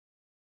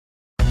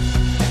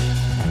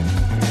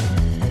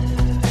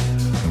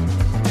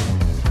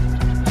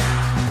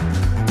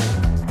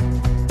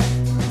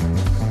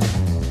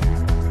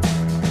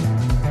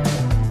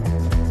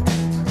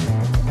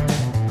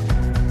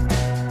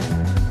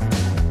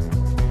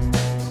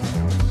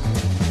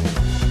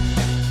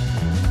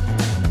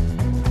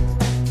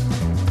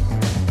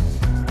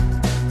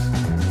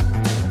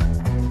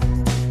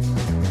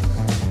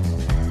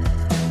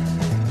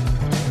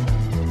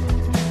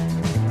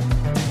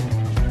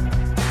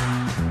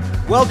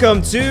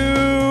Welcome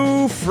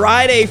to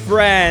Friday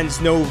Friends,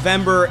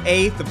 November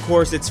 8th. Of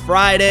course, it's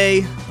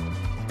Friday.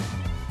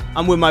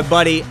 I'm with my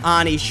buddy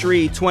Ani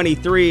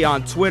Shri23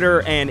 on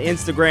Twitter and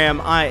Instagram.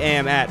 I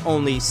am at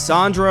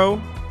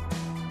OnlySandro.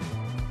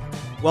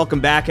 Welcome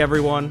back,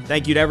 everyone.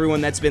 Thank you to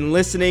everyone that's been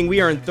listening. We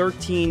are in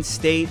 13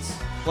 states,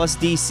 plus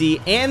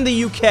DC and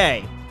the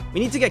UK.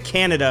 We need to get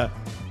Canada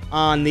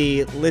on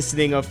the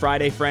listening of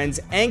Friday Friends.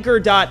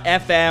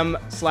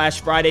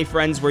 Anchor.fm/Friday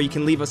Friends, where you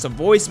can leave us a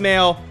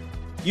voicemail.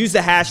 Use the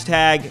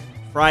hashtag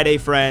Friday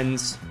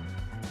Friends.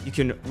 You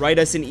can write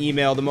us an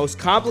email, the most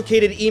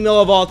complicated email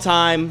of all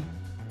time,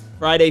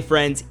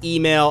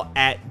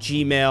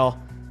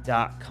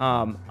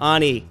 fridayfriendsemail@gmail.com.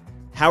 Ani,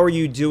 how are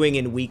you doing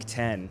in week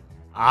 10?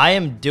 I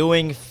am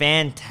doing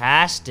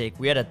fantastic.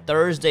 We had a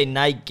Thursday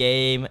night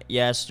game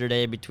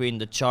yesterday between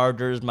the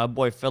Chargers. My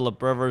boy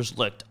Phillip Rivers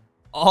looked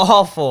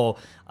awful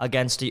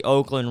against the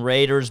Oakland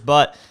Raiders,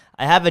 but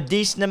I have a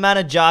decent amount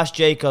of Josh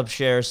Jacobs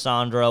shares,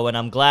 Sandro, and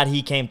I'm glad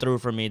he came through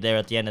for me there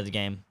at the end of the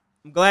game.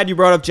 I'm glad you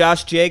brought up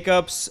Josh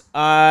Jacobs.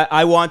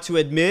 I want to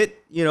admit,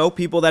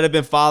 people that have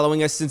been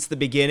following us since the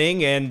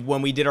beginning and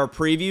when we did our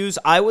previews,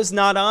 I was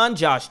not on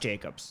Josh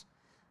Jacobs.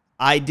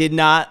 I did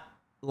not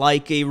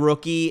like a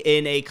rookie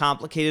in a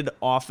complicated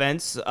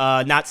offense.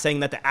 Not saying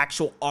that the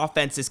actual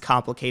offense is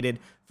complicated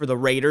for the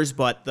Raiders,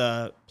 but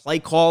the play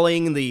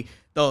calling, the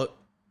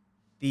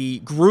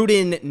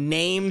Gruden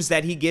names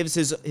that he gives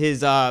his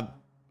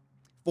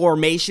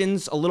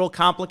formations a little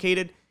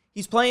complicated.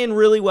 He's playing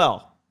really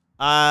well.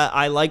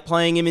 I like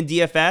playing him in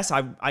DFS.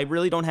 I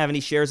really don't have any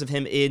shares of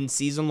him in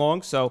season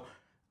long. So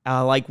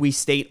like we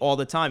state all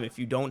the time, if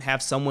you don't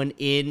have someone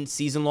in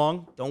season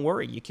long, don't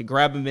worry. You can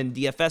grab him in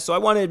DFS. So I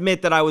want to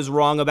admit that I was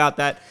wrong about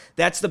that.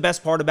 That's the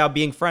best part about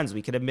being friends.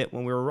 We could admit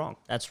when we were wrong.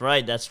 That's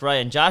right.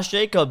 And Josh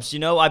Jacobs,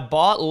 I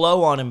bought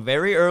low on him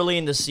very early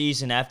in the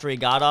season after he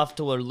got off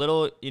to a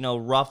little,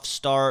 rough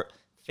start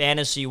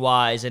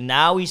fantasy-wise. And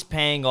now he's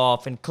paying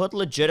off and could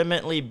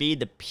legitimately be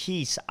the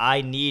piece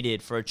I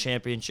needed for a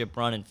championship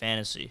run in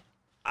fantasy.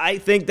 I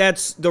think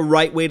that's the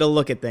right way to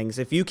look at things.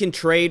 If you can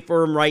trade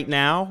for him right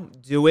now,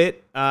 do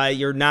it.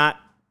 You're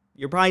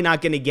probably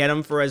not going to get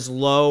him for as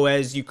low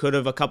as you could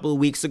have a couple of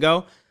weeks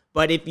ago.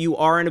 But if you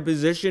are in a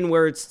position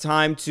where it's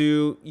time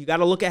you got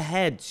to look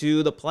ahead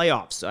to the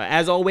playoffs.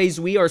 As always,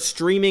 we are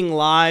streaming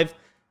live.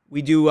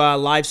 We do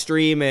live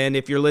stream, and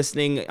if you're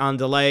listening on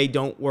delay,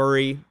 don't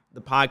worry.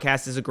 The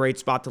podcast is a great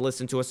spot to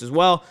listen to us as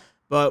well.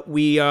 But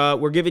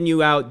we're giving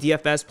you out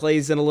DFS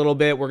plays in a little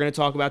bit. We're going to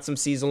talk about some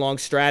season-long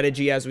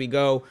strategy as we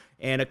go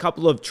and a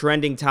couple of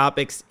trending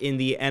topics in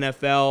the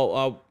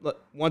NFL.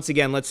 Once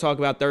again, let's talk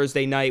about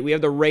Thursday night. We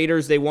have the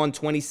Raiders. They won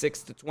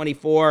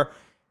 26-24.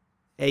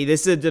 Hey,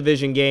 this is a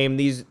division game.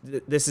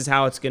 This is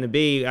how it's going to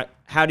be.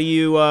 How do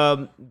you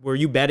were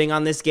you betting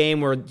on this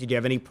game, or did you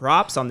have any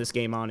props on this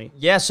game, Ani?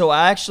 Yeah, so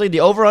actually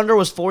the over-under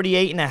was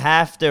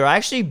 48.5 there. I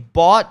actually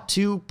bought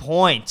 2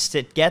 points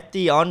to get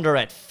the under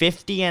at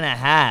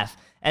 50.5.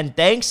 And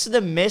thanks to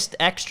the missed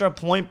extra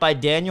point by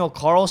Daniel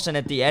Carlson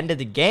at the end of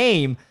the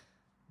game,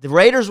 the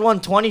Raiders won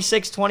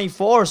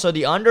 26-24, so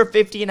the under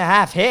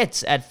 50.5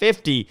 hits at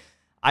 50.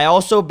 I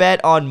also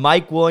bet on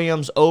Mike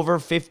Williams over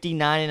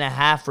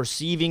 59.5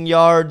 receiving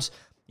yards.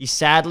 He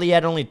sadly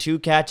had only 2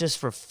 catches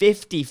for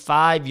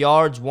 55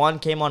 yards. One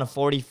came on a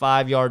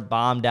 45-yard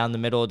bomb down the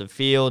middle of the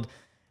field.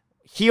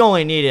 He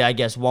only needed, I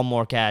guess, one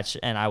more catch,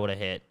 and I would have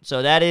hit.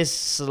 So that is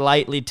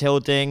slightly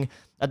tilting.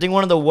 I think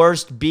one of the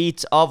worst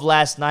beats of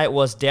last night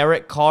was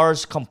Derek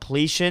Carr's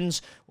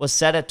completions was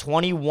set at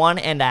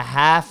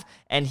 21.5,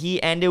 and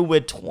he ended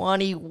with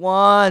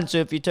 21. So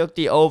if you took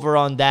the over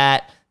on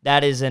that,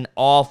 that is an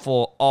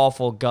awful,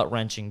 awful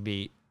gut-wrenching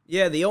beat.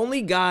 Yeah, the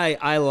only guy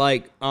I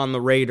like on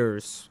the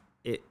Raiders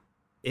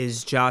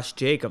is Josh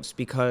Jacobs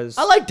because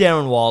I like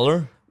Darren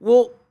Waller.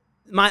 Well,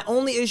 my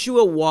only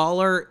issue with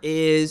Waller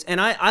is,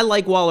 and I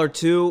like Waller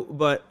too,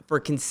 but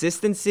for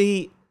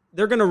consistency,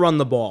 they're going to run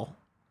the ball.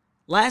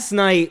 Last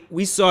night,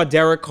 we saw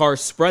Derek Carr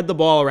spread the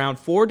ball around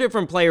 4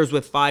 different players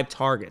with 5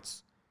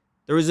 targets.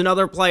 There was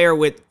another player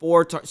with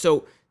 4 targets.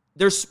 So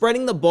they're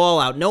spreading the ball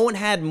out. No one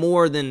had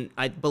more than,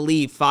 I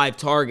believe, 5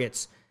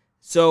 targets.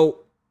 So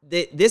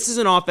this is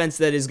an offense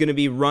that is going to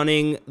be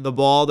running the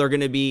ball. They're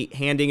going to be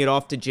handing it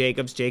off to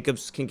Jacobs.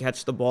 Jacobs can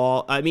catch the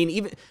ball.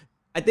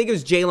 I think it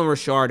was Jalen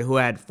Richard who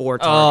had 4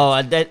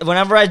 targets.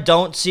 Whenever I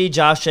don't see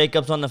Josh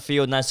Jacobs on the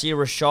field and I see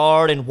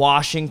Richard and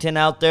Washington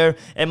out there,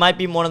 it might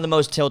be one of the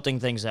most tilting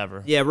things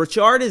ever. Yeah,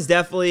 Richard is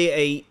definitely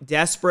a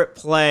desperate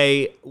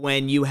play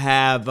when you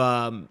have,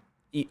 and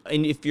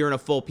if you're in a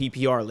full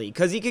PPR league,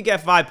 because he could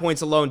get 5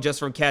 points alone just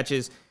from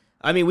catches.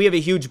 I mean, we have a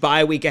huge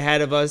bye week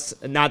ahead of us.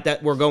 Not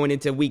that we're going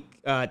into week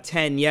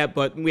 10 yet,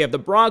 but we have the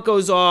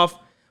Broncos off.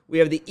 We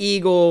have the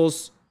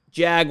Eagles,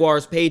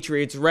 Jaguars,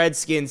 Patriots,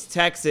 Redskins,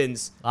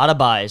 Texans. A lot of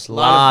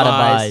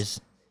buys.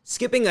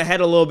 Skipping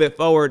ahead a little bit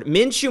forward,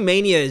 Minshew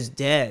Mania is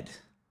dead.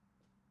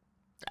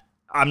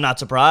 I'm not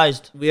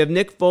surprised. We have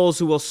Nick Foles,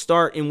 who will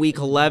start in Week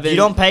 11. You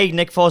don't pay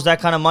Nick Foles that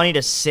kind of money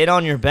to sit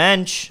on your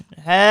bench?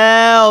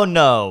 Hell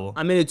no.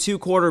 I'm in a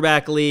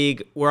 2-quarterback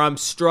league where I'm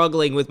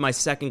struggling with my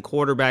second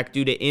quarterback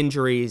due to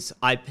injuries.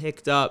 I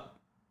picked up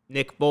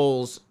Nick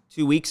Foles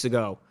 2 weeks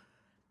ago,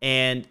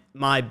 and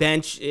my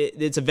bench,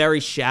 it's a very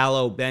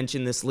shallow bench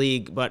in this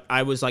league, but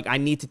I was like, I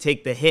need to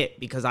take the hit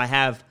because I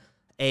have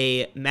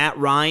a Matt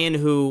Ryan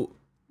who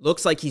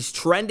looks like he's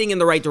trending in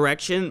the right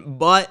direction,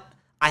 but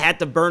I had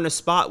to burn a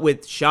spot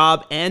with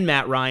Schaub and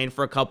Matt Ryan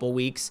for a couple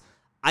weeks.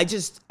 I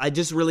just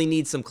really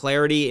need some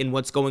clarity in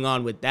what's going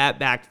on with that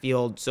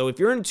backfield. So if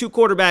you're in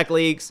 2-quarterback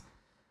leagues,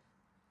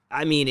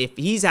 I mean, if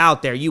he's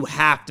out there, you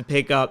have to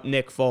pick up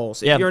Nick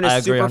Foles. If you're in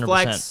a super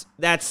flex,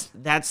 that's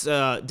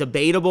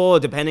debatable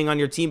depending on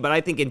your team. But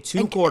I think in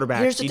 2 quarterbacks,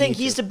 here's the thing: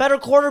 he's the better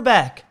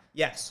quarterback.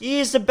 Yes, he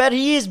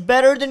is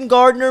better than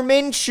Gardner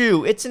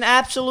Minshew. It's an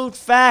absolute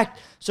fact.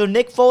 So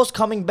Nick Foles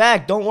coming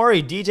back. Don't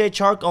worry, DJ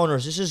Chark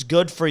owners. This is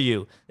good for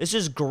you. This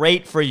is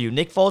great for you.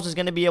 Nick Foles is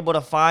going to be able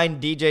to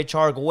find DJ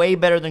Chark way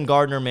better than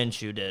Gardner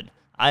Minshew did.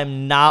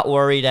 I'm not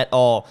worried at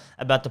all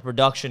about the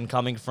production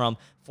coming from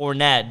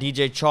Fournette,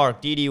 DJ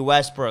Chark, D.D.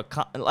 Westbrook.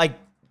 Like,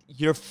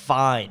 you're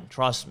fine.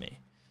 Trust me.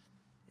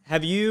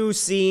 Have you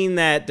seen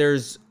that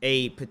there's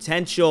a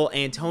potential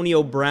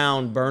Antonio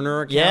Brown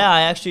burner account? Yeah,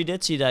 I actually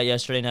did see that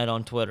yesterday night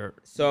on Twitter.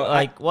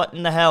 So, what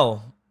in the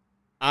hell?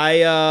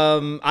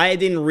 I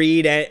didn't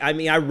read it. I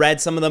mean, I read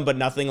some of them, but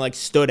nothing like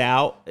stood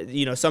out.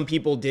 You know, some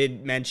people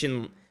did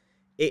mention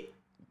it.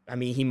 I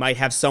mean, he might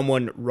have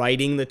someone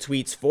writing the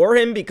tweets for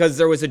him because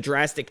there was a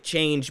drastic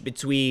change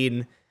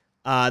between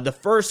the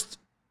first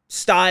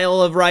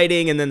style of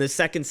writing and then the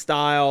second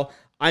style.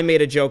 I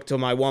made a joke to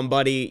my one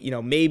buddy,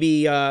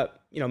 maybe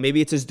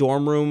it's his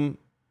dorm room,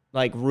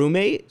 like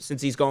roommate,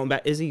 since he's going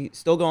back. Is he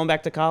still going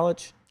back to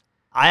college?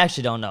 I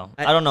actually don't know.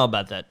 I don't know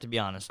about that, to be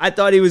honest. I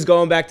thought he was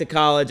going back to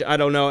college. I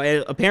don't know.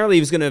 And apparently, he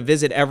was going to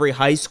visit every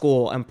high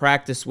school and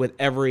practice with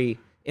every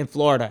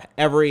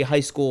high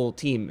school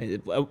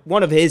team.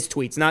 One of his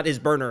tweets, not his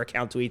burner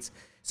account tweets.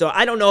 So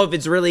I don't know if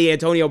it's really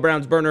Antonio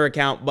Brown's burner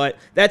account, but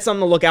that's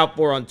something to look out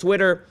for on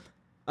Twitter.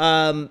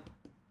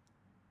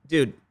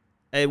 Dude,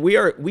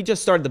 we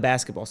just started the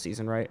basketball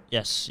season, right?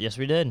 Yes,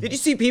 we did. Did you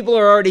see people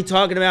are already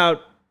talking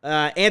about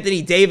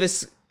Anthony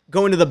Davis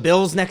going to the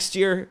Bills next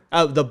year?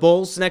 The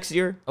Bulls next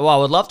year? Oh, I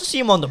would love to see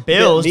him on the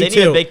Bills. Yeah, they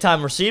need a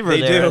big-time receiver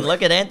there. Do. And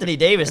look at Anthony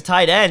Davis,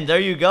 tight end. There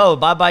you go.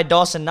 Bye-bye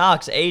Dawson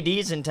Knox.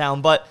 AD's in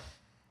town. But,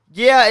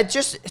 yeah,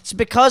 it's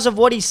because of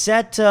what he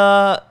said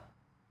to,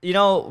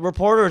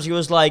 reporters. He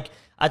was like,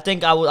 I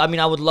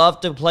would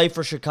love to play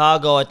for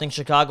Chicago. I think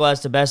Chicago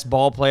has the best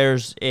ball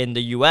players in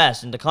the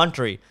U.S., in the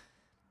country.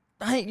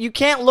 You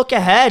can't look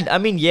ahead. I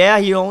mean, yeah,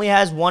 he only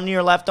has 1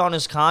 year left on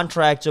his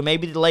contract, so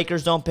maybe the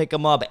Lakers don't pick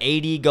him up.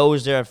 AD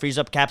goes there, frees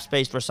up cap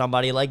space for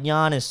somebody like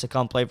Giannis to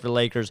come play for the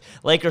Lakers.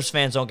 Lakers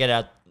fans don't get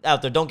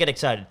out there. Don't get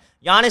excited.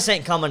 Giannis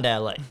ain't coming to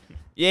LA.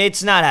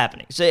 It's not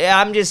happening. So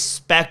I'm just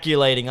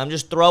speculating. I'm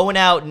just throwing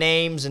out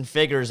names and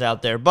figures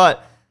out there.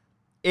 But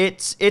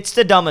it's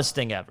the dumbest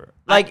thing ever.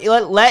 Like,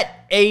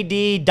 let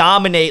AD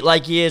dominate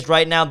like he is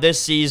right now this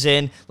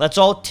season. Let's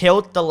all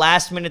tilt the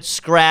last-minute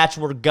scratch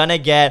we're going to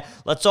get.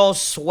 Let's all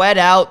sweat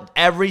out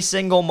every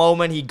single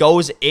moment he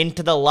goes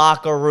into the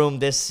locker room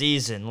this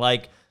season.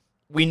 Like,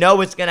 we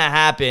know it's going to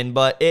happen,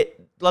 but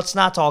let's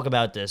not talk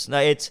about this.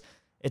 It's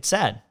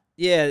sad.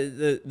 Yeah,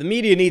 the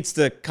media needs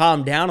to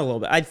calm down a little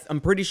bit. I'm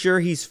pretty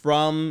sure he's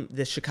from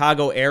the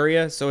Chicago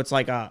area, so it's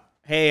like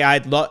hey, I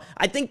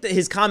think that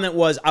his comment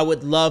was, I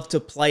would love to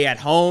play at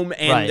home,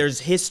 and right. There's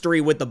history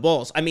with the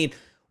Bulls. I mean,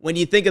 when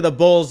you think of the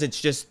Bulls, it's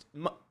just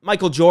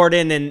Michael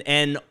Jordan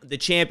and the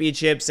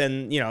championships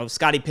and,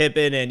 Scottie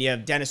Pippen and you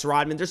have Dennis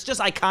Rodman. There's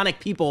just iconic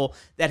people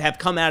that have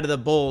come out of the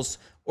Bulls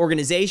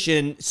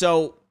organization.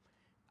 So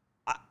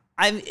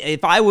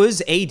if I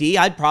was AD,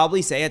 I'd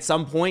probably say at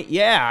some point,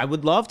 yeah, I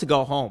would love to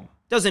go home.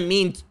 Doesn't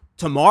mean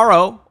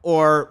tomorrow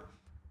or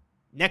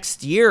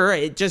next year.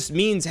 It just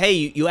means, hey,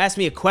 you asked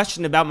me a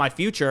question about my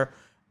future,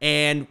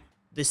 and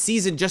the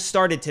season just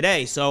started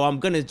today, so I'm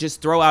going to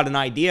just throw out an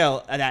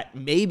idea that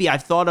maybe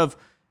I've thought of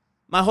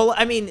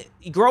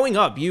growing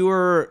up,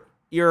 you're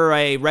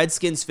a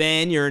Redskins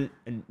fan, you're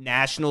a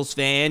Nationals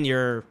fan,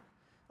 you're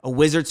a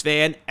Wizards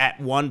fan. At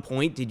one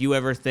point, did you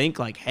ever think,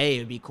 like, hey,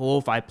 it'd be cool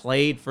if I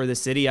played for the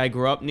city I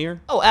grew up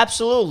near? Oh,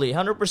 absolutely,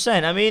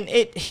 100%. I mean,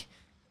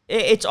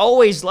 it's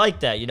always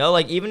like that,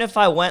 Like, even if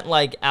I went,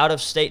 like, out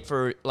of state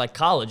for, like,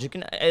 college, you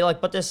can,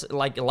 like, put this,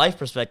 like, life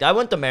perspective. I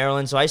went to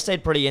Maryland, so I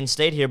stayed pretty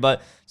in-state here,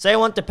 but say I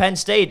went to Penn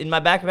State, in my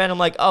back of my head, I'm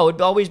like, oh,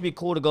 it'd always be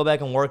cool to go back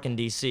and work in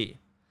D.C.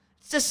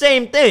 It's the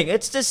same thing.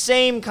 It's the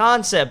same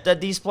concept that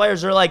these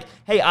players are like,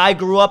 hey, I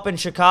grew up in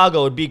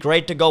Chicago. It'd be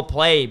great to go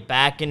play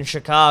back in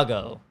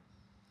Chicago.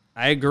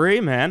 I agree,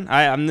 man.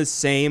 I'm the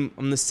same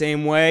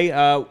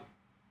way.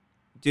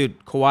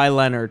 Dude, Kawhi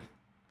Leonard.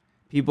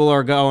 People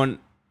are going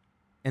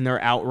and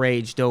they're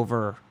outraged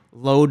over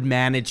load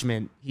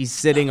management. He's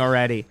sitting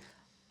already.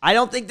 I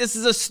don't think this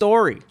is a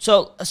story.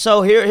 So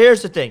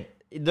here's the thing.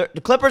 the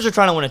Clippers are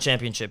trying to win a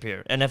championship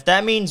here. And if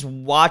that means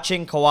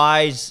watching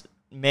Kawhi's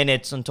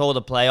minutes until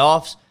the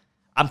playoffs,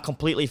 I'm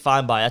completely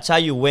fine by it. That's how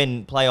you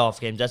win playoff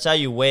games. That's how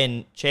you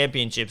win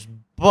championships.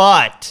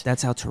 But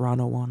That's how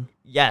Toronto won.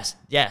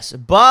 yes.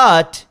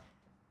 But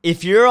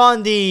if you're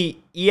on the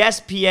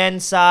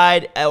ESPN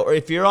side, or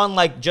if you're on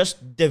like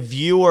just the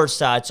viewer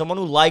side, someone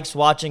who likes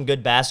watching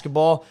good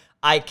basketball,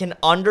 I can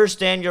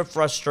understand your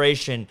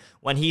frustration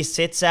when he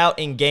sits out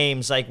in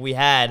games like we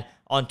had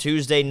on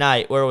Tuesday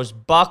night, where it was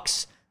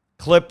Bucks,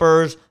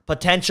 Clippers,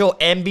 potential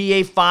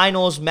NBA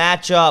Finals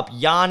matchup,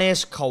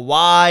 Giannis,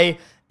 Kawhi,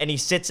 and he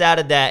sits out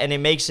of that, and it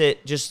makes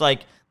it just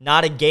like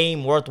not a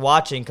game worth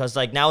watching, because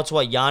like now it's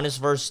what, Giannis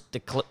versus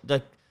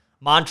the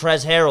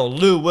Montrezl Harrell,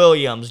 Lou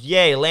Williams,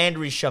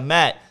 Landry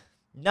Shamet.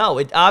 No,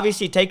 it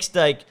obviously takes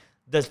like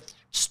the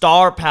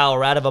star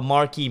power out of a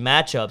marquee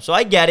matchup. So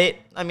I get it.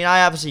 I mean,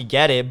 I obviously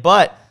get it,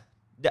 but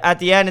at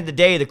the end of the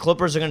day, the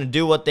Clippers are going to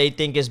do what they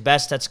think is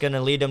best that's going to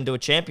lead them to a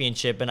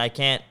championship, and I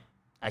can't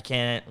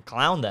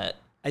clown that.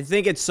 I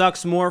think it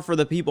sucks more for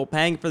the people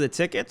paying for the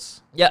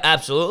tickets. Yeah,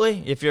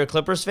 absolutely. If you're a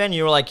Clippers fan,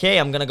 you were like, hey,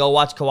 I'm going to go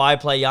watch Kawhi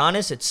play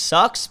Giannis. It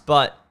sucks,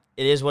 but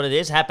it is what it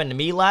is. Happened to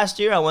me last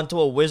year. I went to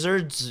a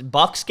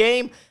Wizards-Bucks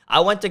game. I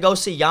went to go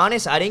see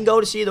Giannis. I didn't go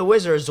to see the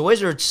Wizards. The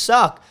Wizards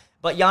suck,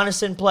 but Giannis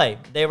didn't play.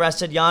 They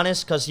rested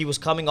Giannis because he was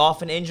coming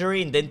off an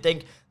injury and didn't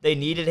think they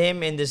needed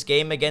him in this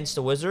game against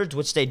the Wizards,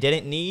 which they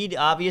didn't need,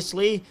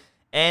 obviously.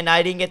 And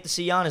I didn't get to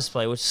see Giannis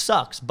play, which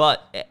sucks.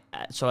 But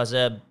so as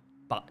a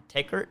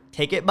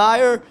ticket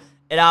buyer,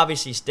 it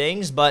obviously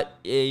stings, but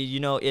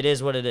it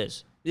is what it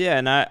is. Yeah,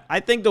 and I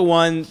think the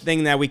one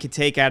thing that we could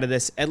take out of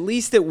this, at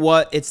least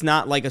it's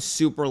not like a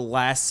super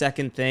last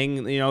second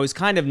thing. It's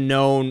kind of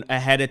known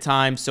ahead of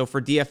time. So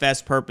for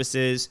DFS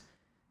purposes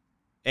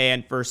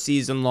and for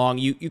season long,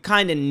 you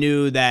kind of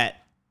knew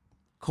that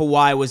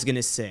Kawhi was going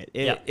to sit.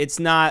 It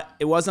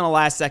wasn't a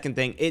last second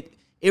thing. It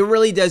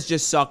really does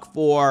just suck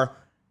for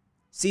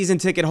season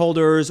ticket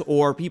holders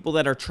or people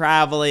that are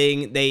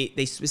traveling.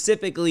 They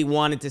specifically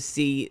wanted to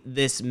see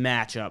this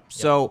matchup. Yep.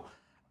 So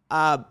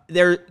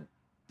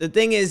the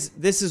thing is,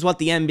 this is what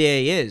the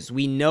NBA is.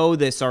 We know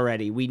this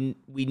already. We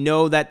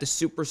know that the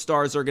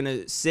superstars are going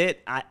to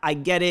sit. I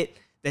get it.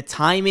 The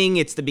timing,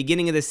 it's the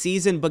beginning of the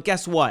season. But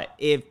guess what?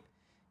 If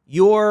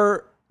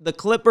you're the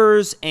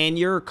Clippers and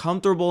you're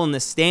comfortable in the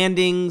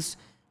standings,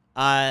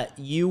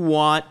 you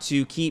want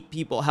to keep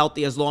people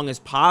healthy as long as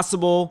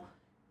possible,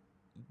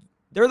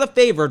 they're the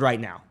favored right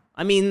now.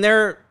 I mean,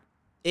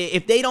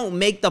 if they don't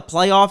make the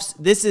playoffs,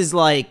 this is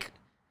like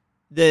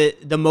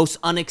the most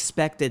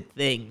unexpected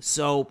thing.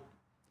 So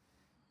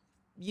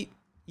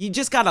you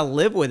just got to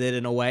live with it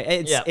in a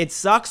way. It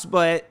sucks,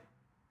 but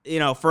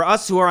for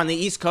us who are on the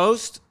East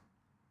Coast,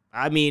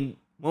 I mean,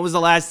 when was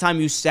the last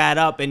time you sat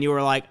up and you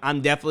were like,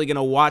 I'm definitely going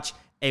to watch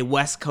a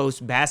West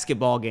Coast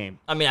basketball game?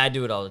 I mean, I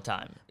do it all the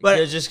time. But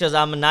it's just because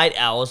I'm a night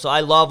owl, so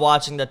I love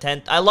watching the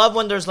 10th. I love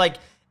when there's like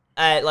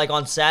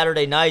on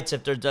Saturday nights,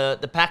 if there's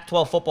the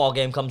Pac-12 football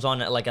game comes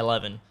on at like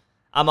 11.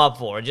 I'm up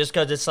for it, just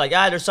because it's like,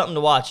 there's something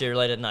to watch here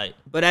late at night.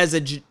 But as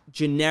a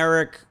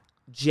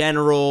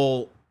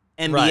general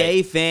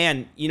NBA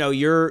fan,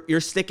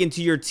 you're sticking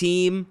to your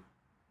team.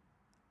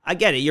 I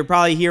get it. You're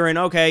probably hearing,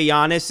 okay,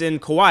 Giannis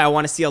and Kawhi, I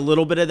want to see a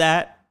little bit of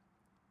that.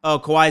 Oh,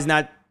 Kawhi's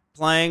not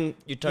playing.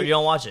 You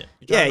don't watch it.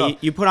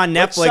 You put on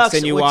Netflix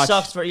and you watch. Which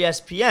sucks for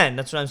ESPN.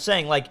 That's what I'm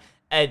saying.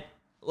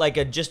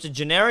 Just a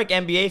generic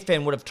NBA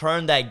fan would have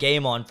turned that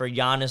game on for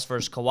Giannis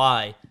versus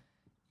Kawhi.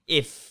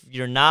 If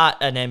you're not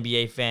an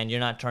NBA fan, you're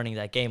not turning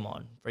that game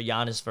on for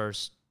Giannis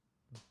versus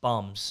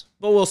bums.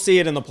 But we'll see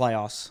it in the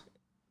playoffs.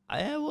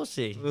 We'll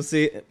see. We'll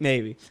see.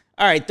 Maybe.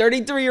 All right,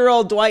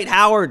 33-year-old Dwight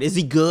Howard. Is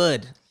he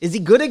good? Is he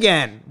good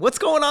again? What's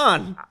going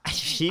on?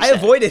 I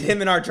avoided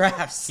him in our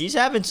drafts. He's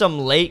having some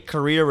late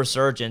career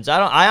resurgence.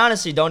 I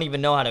honestly don't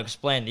even know how to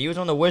explain it. He was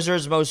on the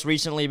Wizards most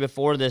recently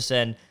before this,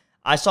 and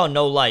I saw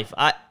no life.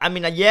 I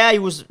mean, he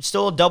was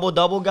still a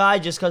double-double guy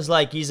just because,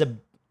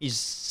 he's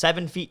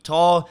 7 feet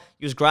tall.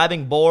 He was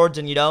grabbing boards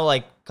and,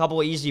 a couple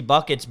of easy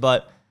buckets,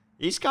 but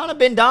he's kind of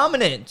been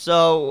dominant.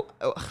 So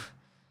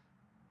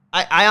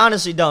I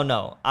honestly don't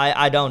know.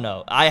 I don't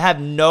know. I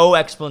have no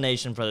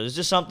explanation for this. It's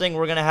just something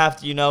we're going to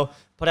have to,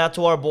 put out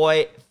to our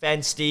boy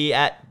Fensty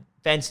at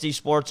Fensty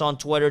Sports on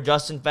Twitter,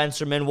 Justin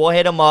Fensterman. We'll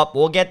hit him up.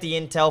 We'll get the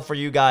intel for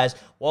you guys.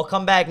 We'll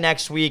come back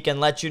next week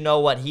and let you know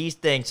what he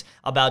thinks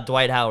about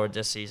Dwight Howard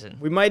this season.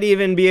 We might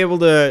even be able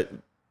to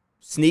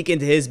sneak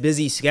into his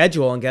busy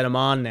schedule and get him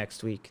on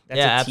next week.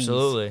 That's a tease.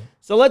 Absolutely.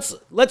 So let's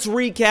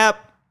recap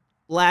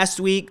last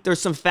week.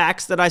 There's some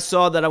facts that I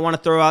saw that I want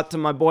to throw out to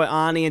my boy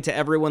Ani and to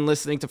everyone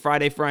listening to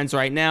Friday Friends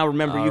right now.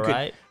 Remember, you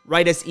can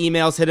write us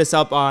emails, hit us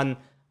up on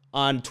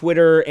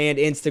Twitter and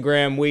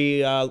Instagram.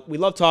 We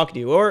love talking to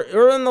you,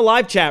 or in the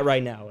live chat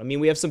right now. I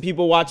mean, we have some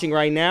people watching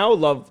right now.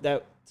 Love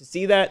that to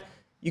see that.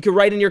 You can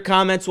write in your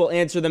comments. We'll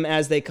answer them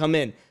as they come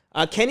in.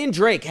 Kenyon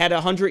Drake had a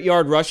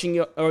 100-yard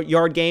rushing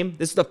yard game.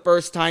 This is the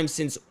first time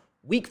since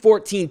Week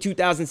 14,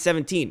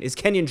 2017. Is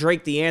Kenyon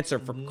Drake the answer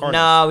for Cardinals?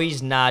 No,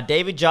 he's not.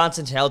 David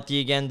Johnson's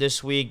healthy again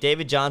this week.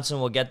 David Johnson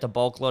will get the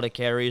bulk load of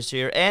carries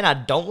here. And I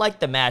don't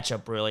like the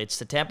matchup, really. It's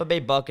the Tampa Bay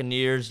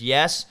Buccaneers.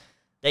 Yes,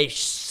 they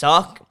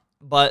suck,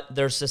 but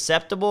they're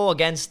susceptible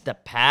against the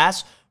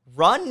pass.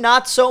 Run,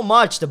 not so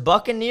much. The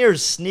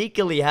Buccaneers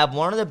sneakily have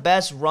one of the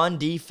best run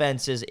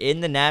defenses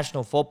in the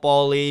National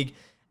Football League.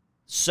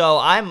 So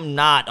I'm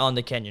not on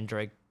the Kenyon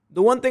Drake.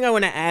 The one thing I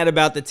want to add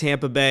about the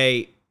Tampa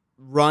Bay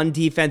run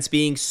defense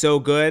being so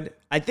good,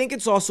 I think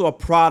it's also a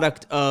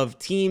product of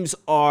teams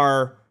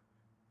are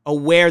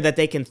aware that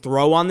they can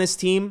throw on this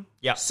team.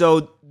 Yeah.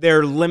 So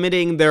they're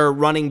limiting their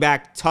running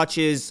back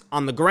touches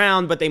on the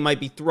ground, but they might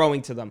be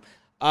throwing to them.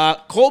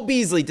 Cole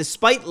Beasley,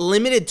 despite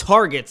limited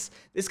targets,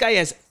 this guy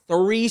has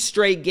 3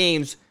 straight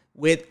games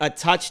with a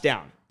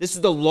touchdown. This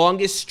is the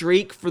longest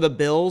streak for the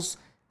Bills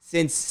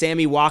since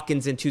Sammy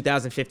Watkins in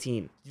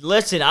 2015.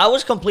 Listen,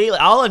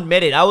 I'll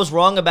admit it, I was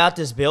wrong about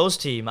this Bills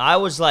team. I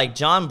was like,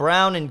 John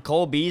Brown and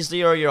Cole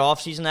Beasley are your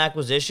offseason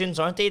acquisitions.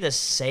 Aren't they the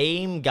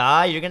same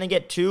guy? You're going to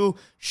get 2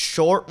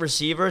 short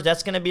receivers.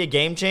 That's going to be a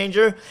game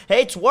changer.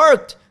 Hey, it's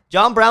worked.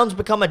 John Brown's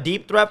become a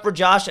deep threat for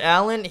Josh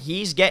Allen.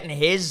 He's getting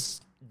his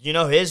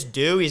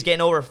due. He's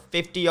getting over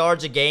 50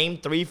 yards a game,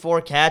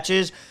 3-4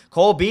 catches.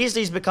 Cole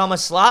Beasley's become a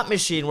slot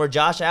machine where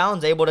Josh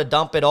Allen's able to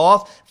dump it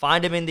off,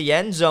 find him in the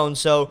end zone.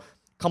 So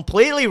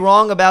completely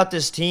wrong about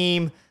this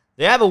team.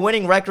 They have a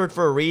winning record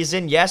for a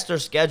reason. Yes, their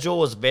schedule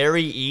was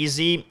very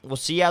easy. We'll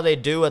see how they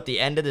do at the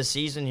end of the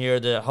season here,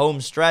 the home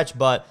stretch.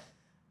 But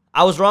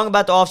I was wrong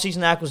about the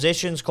offseason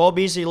acquisitions. Cole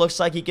Beasley looks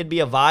like he could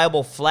be a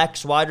viable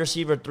flex wide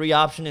receiver 3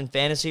 option in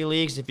fantasy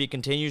leagues if he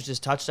continues his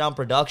touchdown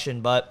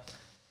production. But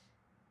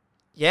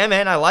yeah,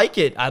 man, I like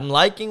it. I'm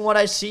liking what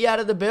I see out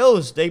of the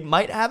Bills. They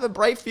might have a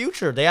bright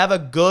future. They have a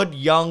good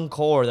young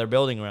core they're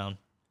building around.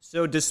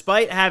 So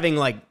despite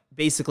having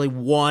basically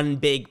one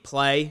big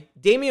play,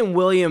 Damian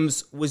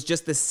Williams was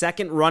just the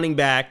second running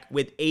back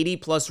with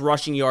 80-plus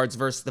rushing yards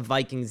versus the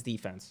Vikings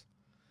defense.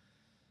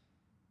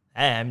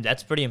 And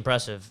that's pretty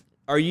impressive.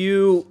 Are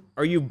you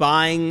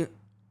buying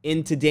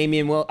into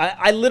Damian Williams?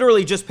 I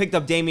literally just picked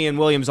up Damian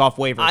Williams off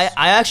waivers.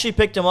 I actually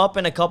picked him up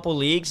in a couple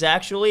leagues,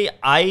 actually.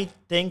 I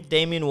think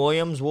Damian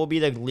Williams will be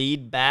the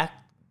lead back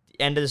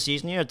end of the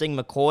season here. I think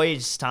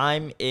McCoy's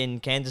time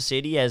in Kansas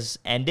City has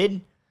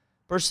ended,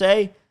 per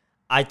se.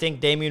 I think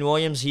Damian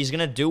Williams, he's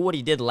going to do what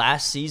he did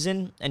last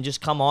season and just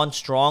come on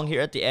strong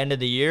here at the end of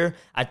the year.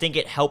 I think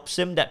it helps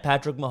him that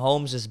Patrick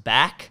Mahomes is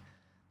back.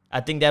 I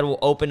think that will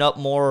open up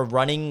more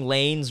running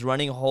lanes,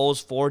 running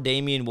holes for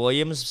Damian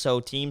Williams, so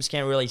teams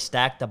can't really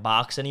stack the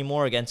box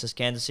anymore against this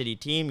Kansas City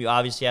team. You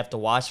obviously have to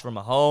watch for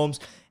Mahomes,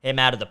 him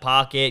out of the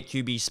pocket,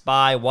 QB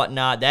spy,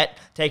 whatnot. That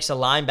takes a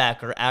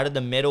linebacker out of the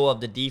middle of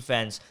the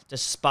defense to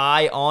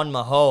spy on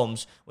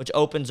Mahomes, which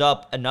opens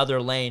up another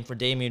lane for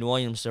Damian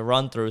Williams to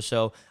run through.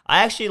 So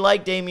I actually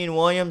like Damian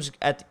Williams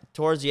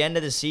towards the end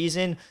of the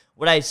season.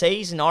 Would I say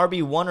he's an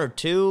RB1 or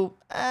 2?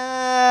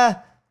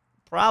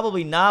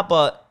 Probably not,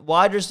 but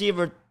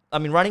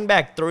running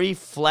back 3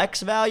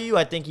 flex value,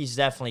 I think he's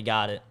definitely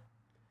got it.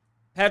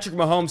 Patrick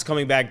Mahomes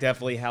coming back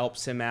definitely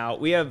helps him out.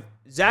 We have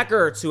Zach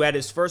Ertz, who had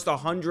his first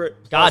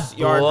 100-plus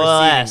yard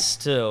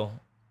receiving.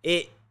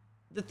 Too.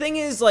 The thing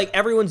is,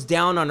 everyone's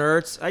down on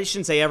Ertz. I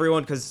shouldn't say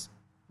everyone because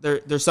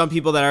there's some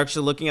people that are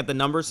actually looking at the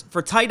numbers.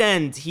 For tight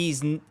end,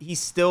 he's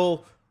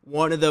still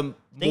one of the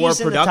more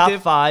he's productive. In the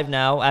top 5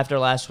 now after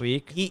last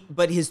week.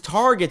 But his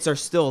targets are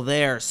still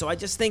there, so I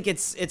just think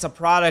it's a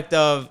product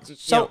of.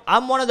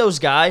 I'm one of those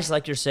guys,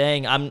 like you're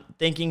saying. I'm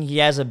thinking he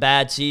has a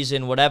bad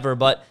season, whatever.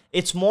 But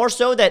it's more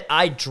so that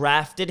I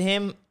drafted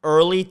him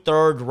early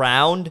 3rd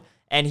round,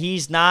 and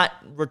he's not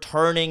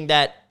returning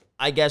that,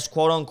 I guess,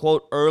 quote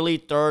unquote, early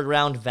 3rd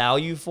round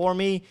value for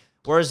me.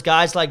 Whereas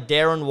guys like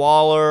Darren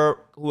Waller,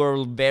 who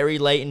are very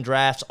late in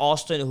drafts,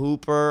 Austin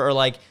Hooper,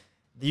 or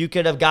you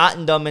could have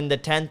gotten them in the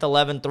 10th,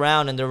 11th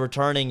round, and they're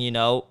returning,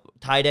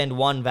 tight end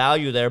 1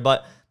 value there.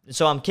 But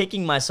so I'm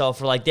kicking myself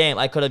for damn,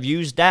 I could have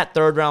used that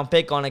 3rd round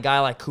pick on a guy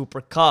like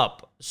Cooper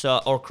Kupp,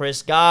 or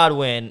Chris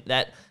Godwin,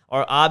 that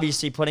are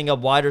obviously putting up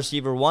wide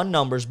receiver 1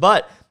 numbers.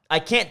 But I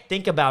can't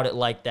think about it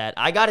like that.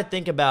 I got to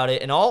think about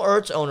it, and all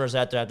Ertz owners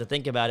out there have to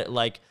think about it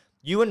like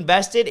you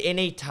invested in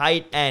a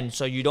tight end,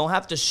 so you don't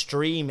have to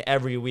stream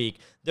every week.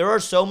 There are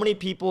so many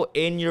people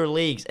in your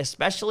leagues,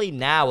 especially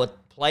now with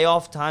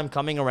playoff time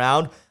coming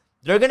around,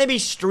 they're going to be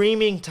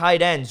streaming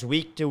tight ends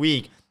week to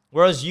week.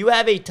 Whereas you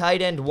have a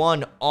tight end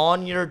 1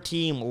 on your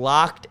team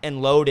locked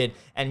and loaded,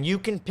 and you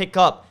can pick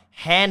up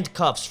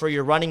handcuffs for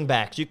your running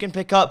backs. You can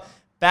pick up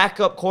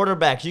backup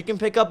quarterbacks. You can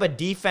pick up a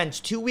defense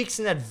 2 weeks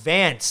in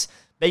advance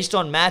based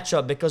on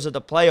matchup because of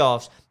the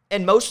playoffs.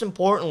 And most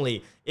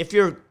importantly, if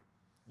your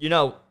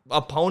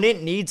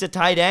opponent needs a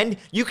tight end,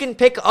 you can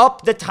pick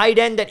up the tight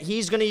end that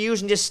he's going to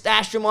use and just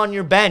stash him on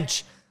your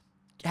bench.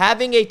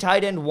 Having a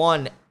tight end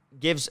 1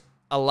 gives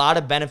a lot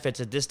of benefits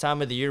at this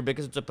time of the year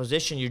because it's a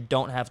position you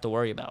don't have to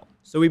worry about.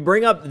 So we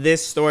bring up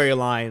this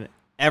storyline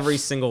every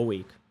single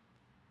week,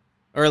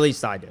 or at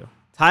least I do.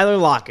 Tyler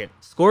Lockett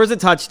scores a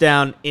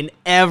touchdown in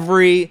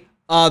every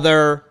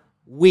other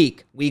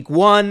week. Week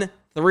 1,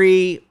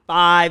 3,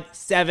 5,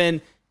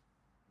 7.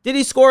 Did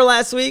he score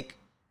last week?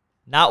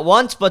 Not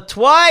once, but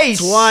twice.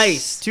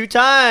 Twice. 2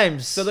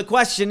 times. So the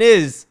question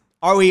is,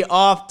 are we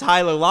off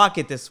Tyler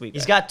Lockett this week?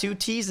 He's got 2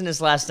 T's in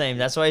his last name.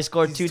 That's why he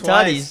scored 2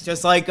 twice. tutties.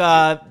 Just like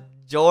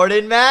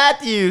Jordan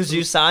Matthews,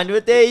 who signed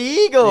with the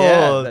Eagles.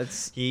 Yeah,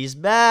 he's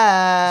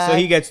back. so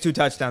he gets 2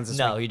 touchdowns this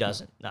week. No, he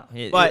doesn't. No,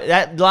 But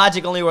that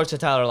logic only works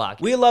with Tyler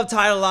Lockett. We love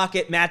Tyler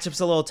Lockett. Matchup's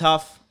a little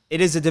tough.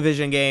 It is a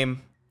division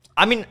game.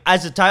 I mean,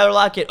 as a Tyler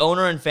Lockett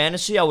owner in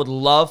fantasy, I would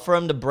love for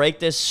him to break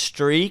this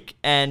streak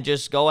and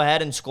just go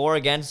ahead and score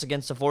against the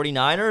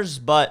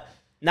 49ers, but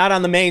Not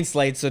on the main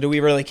slate, so do we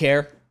really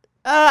care?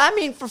 I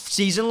mean, for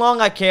season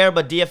long, I care,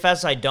 but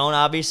DFS, I don't,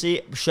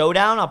 obviously.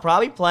 Showdown, I'll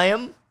probably play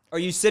him. Are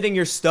you sitting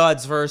your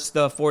studs versus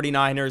the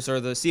 49ers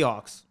or the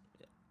Seahawks?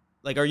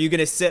 Like, are you going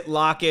to sit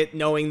Lockett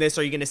knowing this?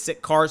 Are you going to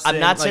sit Carson? I'm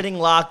not sitting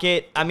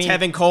Lockett. I mean,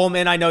 Tevin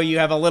Coleman, I know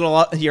you're a little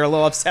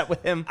upset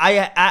with him.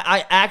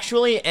 I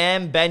actually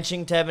am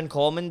benching Tevin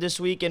Coleman this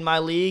week in my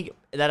league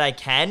that I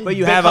can. But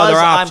you have other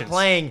options. I'm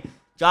playing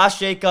Josh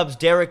Jacobs,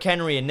 Derrick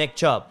Henry, and Nick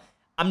Chubb.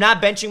 I'm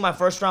not benching my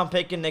first-round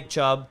pick in Nick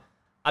Chubb.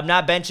 I'm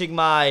not benching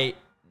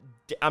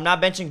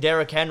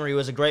Derrick Henry, who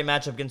was a great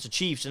matchup against the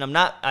Chiefs, and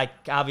I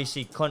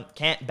obviously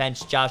can't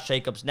bench Josh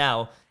Jacobs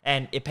now,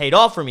 and it paid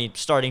off for me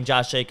starting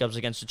Josh Jacobs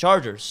against the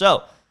Chargers.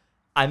 So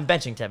I'm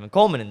benching Tevin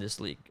Coleman in this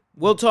league.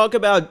 We'll talk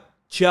about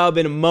Chubb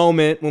in a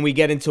moment when we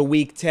get into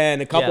Week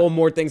 10. A couple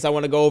more things I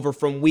want to go over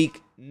from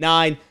Week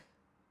 9.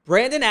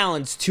 Brandon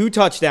Allen's 2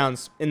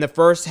 touchdowns in the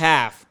first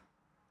half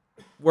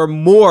were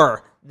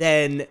more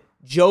than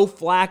Joe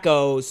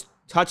Flacco's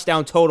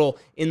touchdown total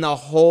in the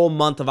whole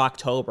month of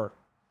October.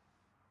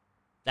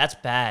 That's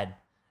bad.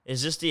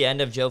 Is this the end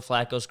of Joe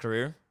Flacco's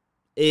career?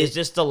 Is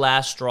this the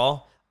last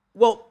straw?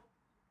 Well,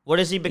 what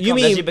does he become? you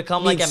mean, does he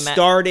become like a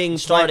starting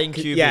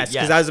QB? Yes,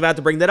 because I was about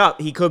to bring that up.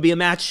 He could be a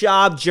Matt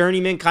Schaub,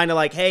 journeyman, kind of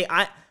like, hey,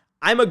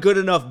 I'm a good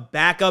enough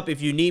backup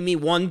if you need me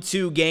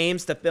 1-2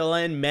 games to fill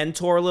in,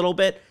 mentor a little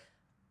bit.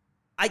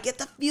 I get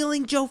the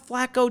feeling Joe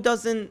Flacco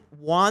doesn't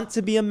want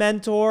to be a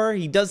mentor.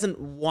 He doesn't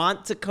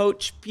want to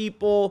coach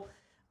people.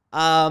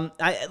 A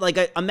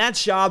Matt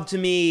Schaub to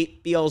me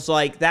feels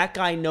like that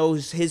guy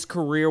knows his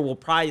career will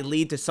probably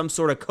lead to some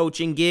sort of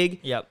coaching gig.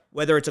 Yep.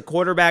 Whether it's a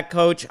quarterback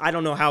coach, I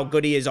don't know how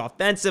good he is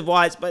offensive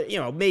wise, but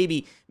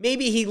maybe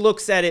he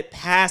looks at it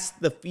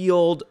past the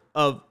field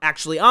of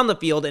actually on the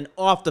field and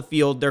off the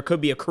field. There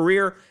could be a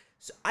career.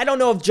 So I don't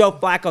know if Joe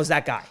Flacco's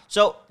that guy.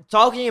 So,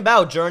 talking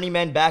about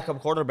journeyman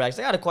backup quarterbacks,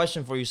 I got a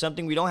question for you.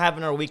 Something we don't have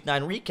in our Week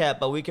 9 recap,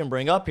 but we can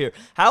bring up here.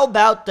 How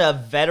about the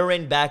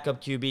veteran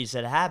backup QBs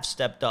that have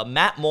stepped up?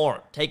 Matt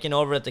Moore taking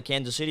over at the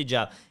Kansas City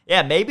job.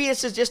 Yeah, maybe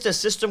this is just a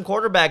system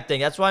quarterback thing.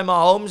 That's why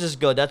Mahomes is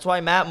good. That's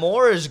why Matt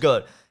Moore is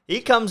good.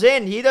 He comes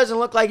in. He doesn't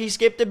look like he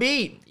skipped a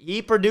beat.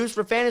 He produced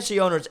for fantasy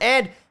owners.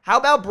 And how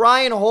about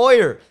Brian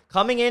Hoyer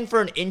coming in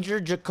for an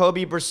injured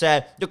Jacoby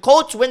Brissett? The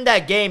Colts win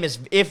that game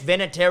if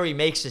Vinatieri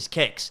makes his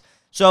kicks.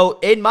 So,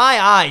 in my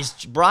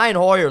eyes, Brian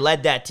Hoyer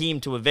led that team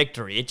to a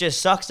victory. It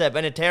just sucks that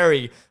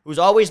Vinatieri, who's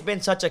always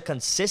been such a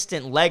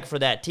consistent leg for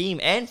that team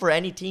and for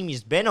any team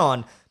he's been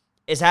on,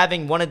 is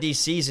having one of these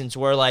seasons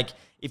where, like,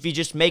 if he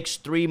just makes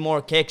 3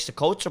 more kicks, the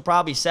Colts are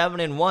probably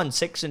 7-1,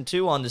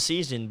 6-2 on the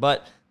season,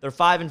 but they're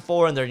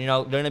 5-4, and they're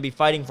going to be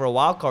fighting for a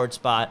wild card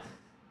spot.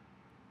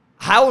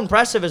 How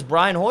impressive has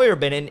Brian Hoyer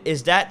been, and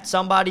is that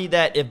somebody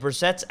that, if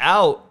Brissett's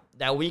out,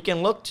 that we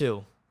can look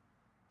to?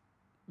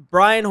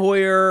 Brian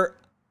Hoyer,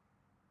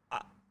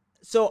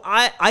 so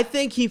I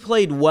think he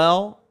played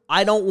well.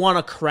 I don't want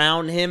to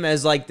crown him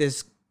as like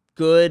this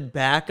good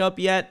backup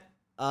yet,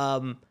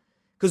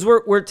 because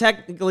we're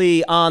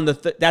technically on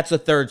that's the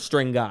third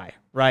string guy,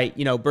 right?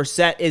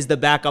 Brissett is the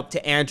backup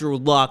to Andrew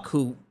Luck,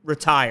 who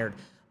retired.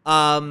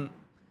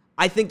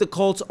 I think the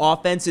Colts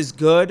offense is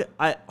good.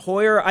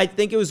 Hoyer, I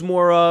think it was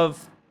more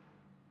of,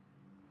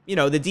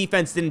 the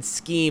defense didn't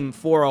scheme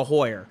for a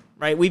Hoyer,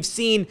 right? We've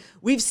seen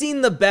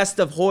the best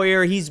of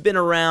Hoyer. He's been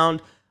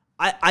around.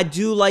 I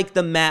do like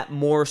the Matt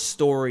Moore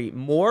story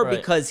more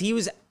because he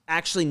was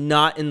actually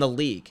not in the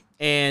league.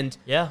 And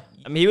yeah,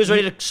 I mean, he was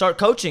ready to start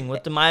coaching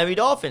with the Miami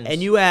Dolphins.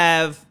 And you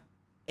have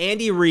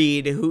Andy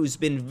Reid, who's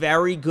been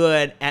very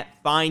good at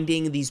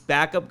finding these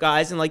backup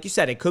guys. And like you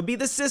said, it could be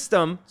the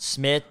system.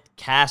 Smith,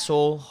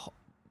 Castle,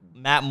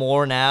 Matt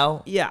Moore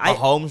now. Yeah,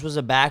 Mahomes was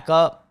a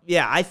backup.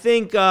 Yeah, I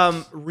think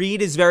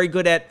Reid is very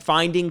good at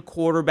finding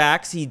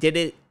quarterbacks. He did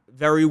it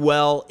very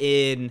well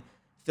in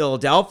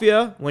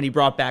Philadelphia when he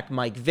brought back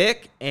Mike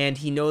Vick, and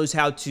he knows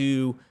how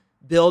to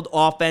build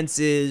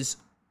offenses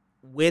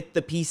with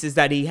the pieces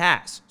that he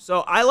has.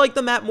 So I like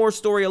the Matt Moore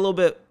story a little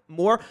bit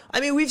more.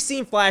 I mean, we've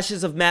seen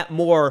flashes of Matt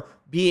Moore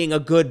being a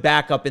good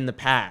backup in the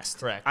past.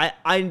 Correct. I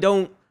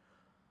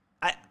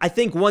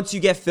think once you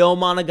get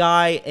film on a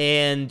guy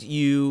and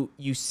you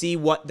see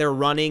what they're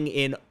running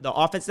in the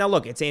offense. Now,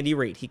 look, it's Andy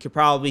Reid. He could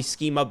probably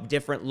scheme up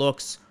different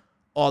looks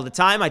all the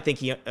time. I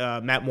think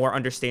Matt Moore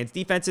understands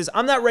defenses.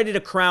 I'm not ready to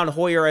crown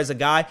Hoyer as a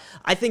guy.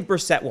 I think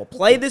Brissett will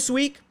play this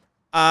week.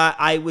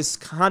 I was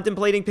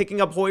contemplating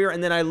picking up Hoyer,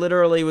 and then I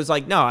literally was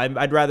like, no,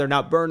 I'd rather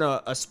not burn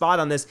a spot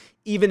on this,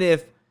 even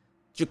if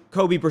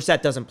Jacoby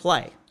Brissett doesn't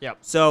play. Yep.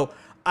 So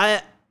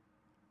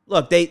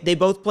look, they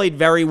both played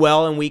very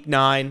well in Week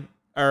 9,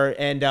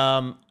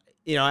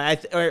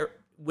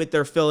 with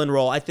their fill-in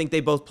role. I think they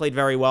both played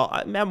very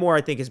well. Matt Moore,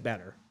 I think, is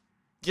better,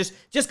 just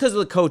because of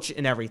the coach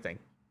and everything.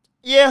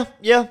 Yeah.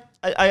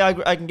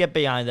 I can get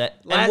behind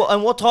that.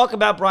 And we'll talk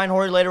about Brian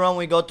Hoyer later on when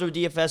we go through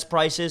DFS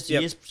prices. He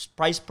is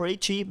priced pretty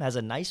cheap, has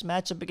a nice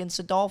matchup against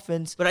the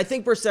Dolphins. But I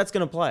think Brissett's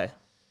going to play.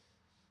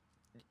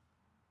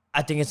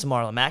 I think it's a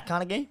Marlon Mack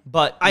kind of game.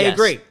 But I yes.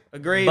 agree.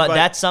 But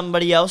that's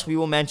somebody else we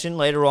will mention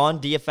later on.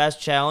 DFS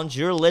Challenge.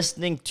 You're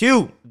listening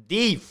to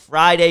the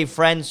Friday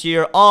Friends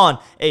here on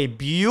a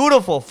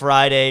beautiful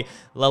Friday.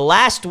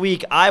 Last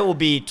week, I will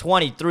be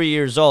 23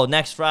 years old.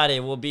 Next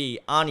Friday will be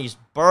Ani's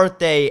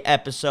birthday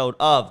episode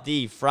of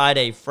the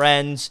Friday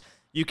Friends.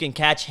 You can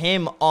catch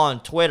him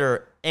on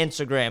Twitter,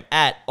 Instagram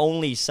at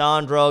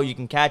OnlySandro. You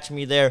can catch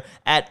me there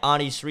at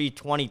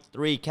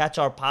Ani323. Catch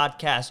our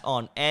podcast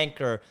on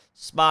Anchor,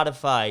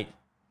 Spotify,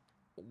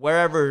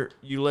 wherever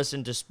you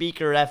listen to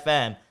Speaker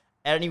FM,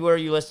 anywhere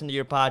you listen to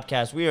your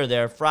podcast, we are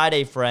there.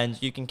 Friday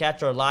Friends. You can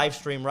catch our live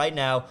stream right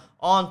now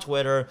on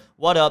Twitter.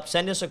 What up?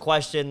 Send us a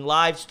question.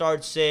 Live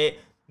start sit,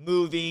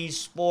 movies,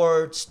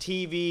 sports,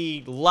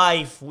 TV,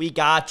 life. We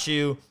got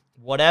you.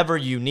 Whatever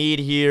you need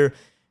here.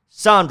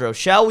 Sandro,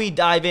 shall we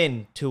dive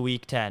into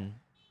Week 10?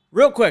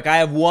 Real quick, I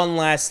have one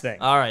last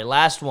thing. All right,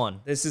 last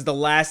one. This is the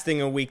last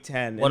thing of Week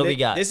 10. What do we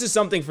got? This is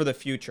something for the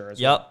future as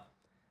Yep. well.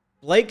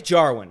 Blake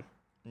Jarwin.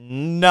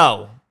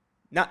 No.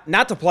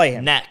 Not to play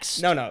him.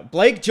 Next. No.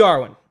 Blake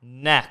Jarwin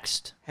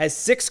Next. has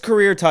 6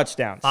 career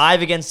touchdowns.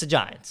 5 against the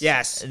Giants.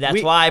 Yes.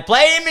 That's why I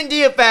played him in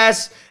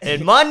DFS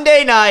and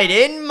Monday night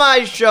in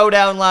my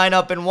showdown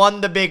lineup and won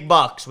the big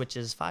bucks, which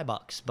is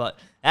 $5. But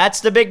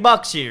that's the big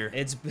bucks here.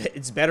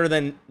 It's better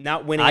than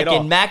not winning I at all.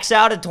 can max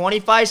out a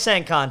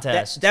 25-cent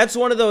contest. That's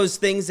one of those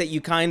things that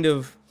you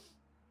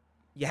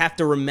have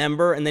to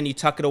remember, and then you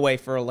tuck it away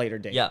for a later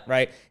date. Yeah.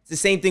 Right? It's the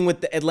same thing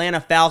with the Atlanta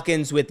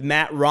Falcons with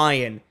Matt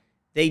Ryan.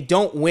 They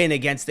don't win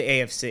against the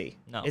AFC.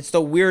 No. It's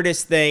the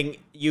weirdest thing.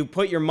 You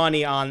put your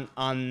money on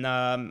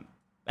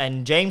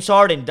and James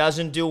Harden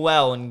doesn't do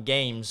well in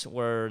games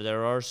where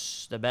there are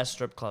the best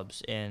strip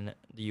clubs in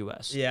the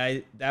U.S. Yeah,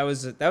 that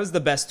was the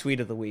best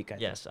tweet of the week. I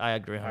think. Yes, I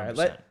agree 100%. All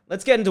right,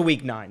 let's get into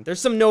Week 9. There's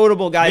some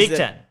notable guys.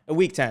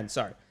 Week 10,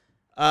 sorry.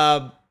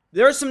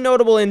 There are some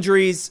notable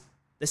injuries.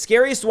 The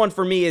scariest one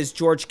for me is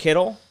George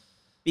Kittle,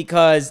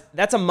 because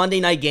that's a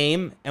Monday night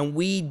game, and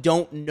we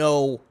don't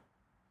know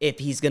if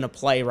he's going to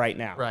play right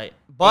now. Right.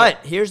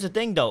 But here's the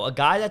thing, though. A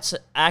guy that's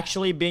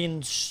actually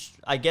been,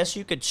 I guess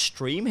you could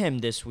stream him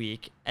this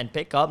week and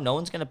pick up, no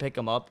one's going to pick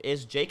him up,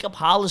 is Jacob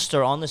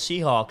Hollister on the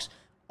Seahawks,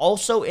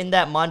 also in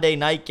that Monday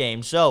night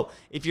game. So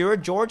if you're a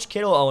George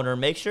Kittle owner,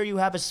 make sure you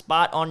have a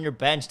spot on your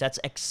bench that's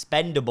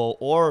expendable,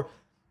 or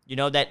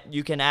that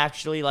you can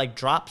actually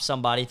drop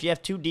somebody. If you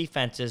have 2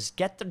 defenses,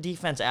 get the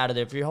defense out of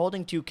there. If you're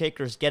holding 2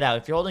 kickers, get out.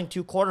 If you're holding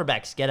 2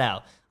 quarterbacks, get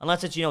out.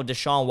 Unless it's,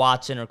 Deshaun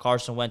Watson or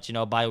Carson Wentz,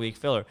 bye-week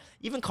filler.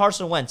 Even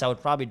Carson Wentz, I would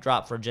probably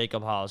drop for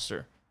Jacob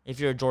Hollister if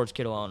you're a George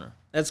Kittle owner.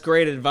 That's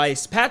great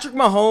advice. Patrick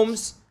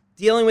Mahomes,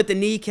 dealing with the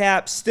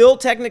kneecap, still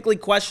technically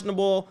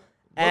questionable.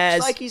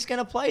 Looks like he's going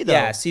to play, though.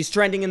 Yes, he's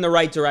trending in the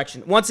right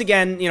direction. Once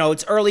again,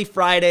 it's early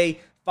Friday.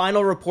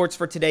 Final reports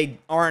for today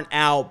aren't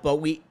out, but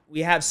we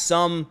have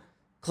some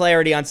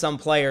clarity on some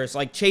players.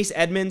 Like Chase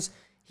Edmonds,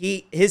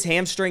 his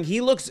hamstring, he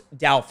looks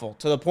doubtful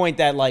to the point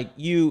that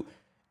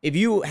if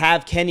you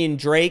have Kenyon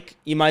Drake,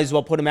 you might as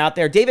well put him out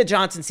there. David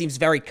Johnson seems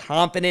very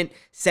confident,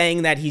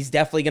 saying that he's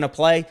definitely going to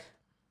play.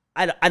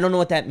 I don't know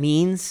what that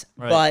means,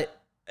 right,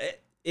 but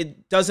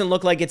it doesn't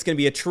look like it's going to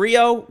be a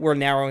trio. We're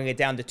narrowing it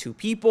down to 2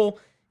 people.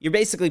 You're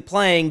basically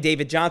playing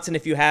David Johnson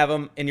if you have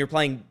him, and you're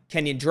playing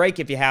Kenyon Drake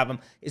if you have him.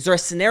 Is there a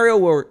scenario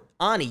where,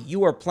 Ani,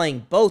 you are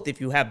playing both if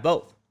you have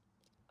both?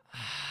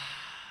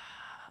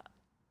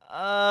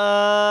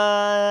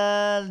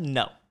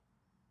 No.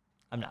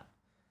 I'm not.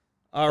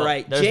 All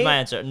right. There's my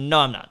answer. No,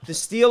 I'm not. The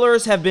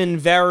Steelers have been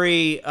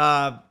very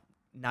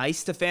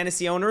nice to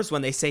fantasy owners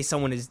when they say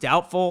someone is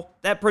doubtful.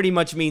 That pretty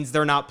much means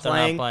they're not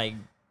playing.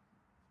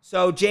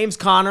 So James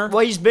Conner.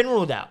 Well, he's been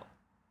ruled out.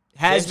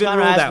 Has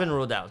been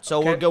ruled out.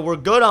 So okay, we're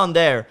good on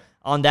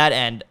that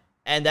end.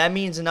 And that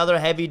means another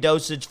heavy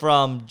dosage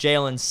from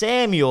Jalen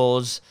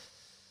Samuels.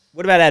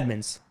 What about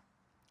Edmonds?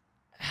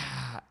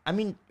 I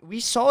mean,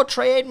 we saw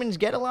Trey Edmonds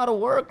get a lot of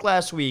work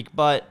last week,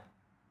 but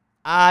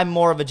I'm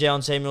more of a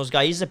Jalen Samuels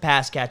guy. He's a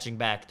pass catching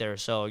back there,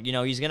 so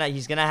he's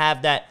gonna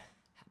have that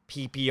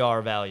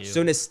PPR value.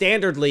 So in a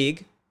standard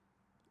league,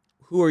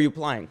 who are you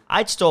playing?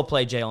 I'd still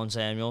play Jalen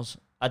Samuels.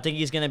 I think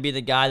he's gonna be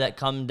the guy that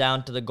comes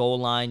down to the goal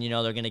line.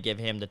 They're gonna give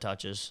him the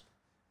touches.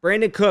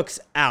 Brandon Cooks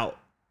out.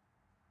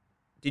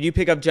 Did you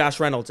pick up Josh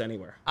Reynolds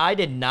anywhere? I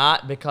did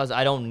not, because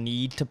I don't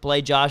need to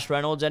play Josh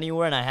Reynolds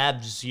anywhere, and I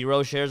have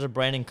 0 shares of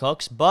Brandon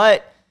Cooks.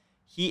 But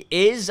he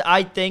is,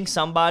 I think,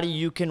 somebody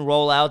you can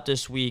roll out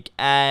this week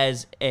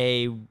as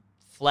a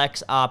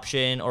flex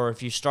option, or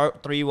if you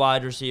start 3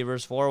 wide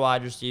receivers, 4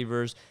 wide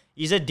receivers,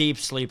 he's a deep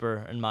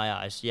sleeper in my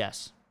eyes.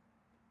 Yes.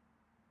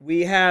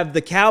 We have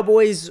the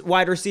Cowboys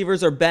wide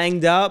receivers are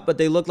banged up, but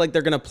they look like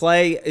they're going to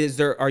play.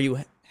 Are you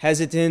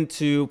hesitant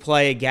to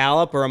play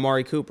Gallup or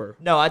Amari Cooper?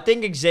 No, I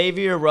think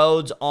Xavier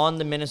Rhodes on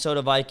the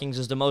Minnesota Vikings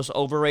is the most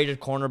overrated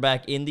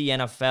cornerback in the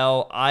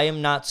NFL. I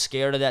am not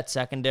scared of that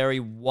secondary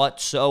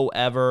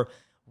whatsoever.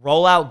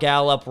 Roll out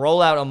Gallup,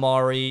 roll out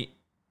Amari.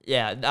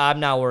 Yeah,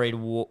 I'm not worried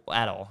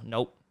at all.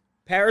 Nope.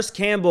 Paris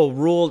Campbell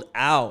ruled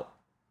out.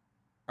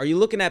 Are you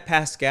looking at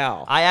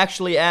Pascal? I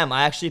actually am.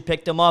 I actually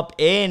picked him up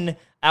in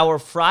our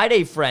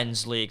Friday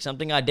Friends League,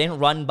 something I didn't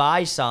run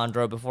by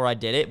Sandro before I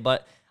did it,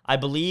 but I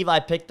believe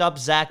I picked up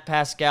Zach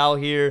Pascal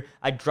here.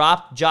 I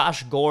dropped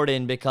Josh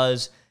Gordon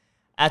because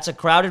that's a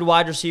crowded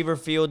wide receiver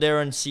field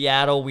there in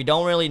Seattle. We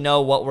don't really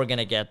know what we're going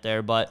to get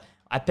there, but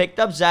I picked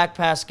up Zach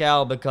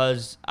Pascal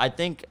because I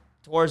think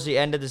towards the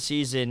end of the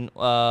season,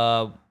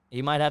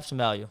 he might have some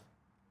value.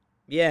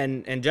 Yeah,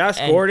 and Josh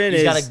Gordon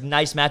he's got a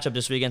nice matchup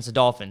this week against the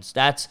Dolphins.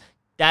 That's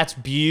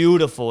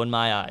beautiful in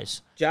my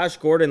eyes. Josh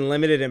Gordon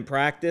limited in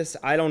practice.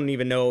 I don't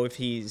even know if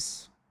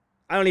he's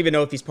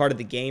part of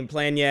the game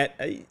plan yet.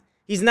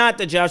 He's not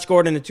the Josh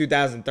Gordon in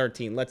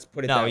 2013. Let's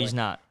put it that way. No, he's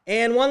not.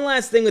 And one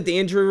last thing with the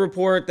injury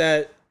report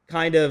that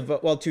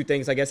two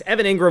things, I guess.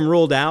 Evan Ingram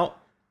ruled out.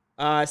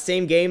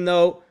 Same game,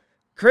 though.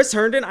 Chris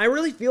Herndon, I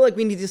really feel like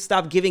we need to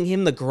stop giving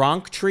him the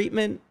Gronk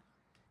treatment.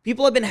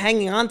 People have been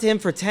hanging on to him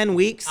for 10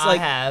 weeks. I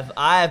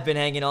have been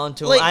hanging on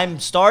to him. I'm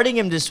starting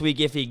him this week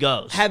if he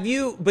goes. Have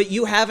you? But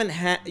you haven't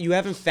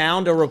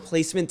found a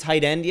replacement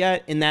tight end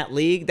yet in that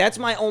league. That's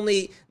my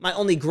only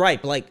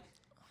gripe. Like,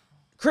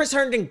 Chris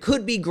Herndon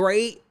could be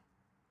great.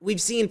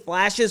 We've seen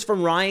flashes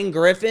from Ryan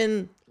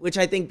Griffin, which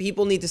I think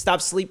people need to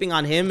stop sleeping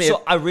on him.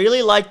 So I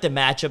really like the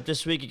matchup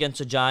this week against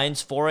the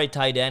Giants for a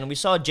tight end. We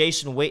saw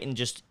Jason Witten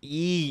just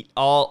eat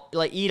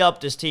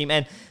up this team,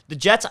 and the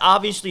Jets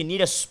obviously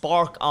need a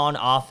spark on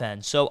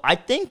offense. So I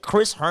think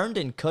Chris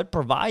Herndon could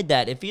provide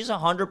that. If he's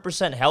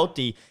 100%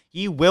 healthy,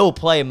 he will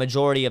play a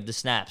majority of the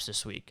snaps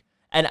this week.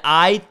 And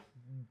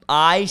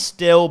I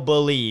still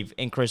believe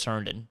in Chris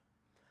Herndon.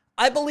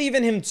 I believe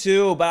in him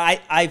too, but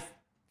I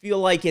feel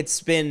like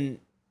it's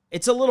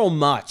a little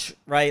much,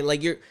 right?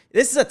 Like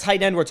this is a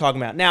tight end we're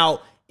talking about.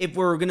 Now, if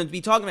we're going to be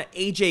talking about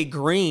AJ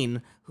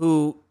Green,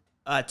 who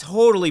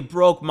totally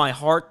broke my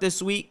heart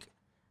this week,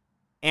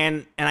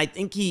 and I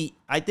think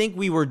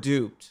we were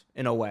duped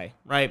in a way,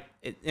 right?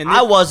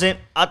 I wasn't.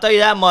 I'll tell you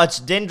that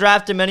much. Didn't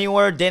draft him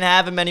anywhere. Didn't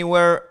have him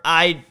anywhere.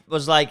 I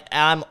was like,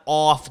 I'm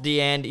off the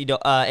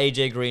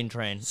AJ Green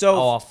train.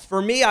 So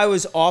for me, I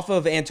was off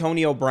of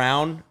Antonio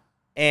Brown,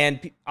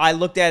 and I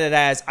looked at it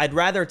as I'd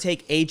rather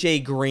take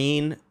AJ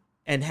Green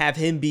and have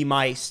him be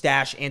my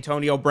stash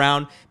Antonio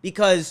Brown,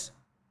 because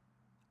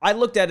I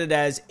looked at it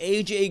as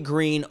AJ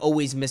Green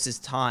always misses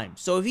time.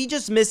 So if he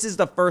just misses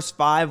the first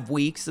 5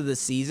 weeks of the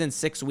season,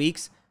 6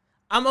 weeks,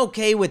 I'm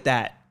okay with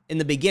that in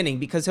the beginning,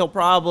 because it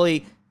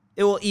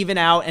will even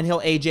out and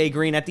he'll AJ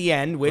Green at the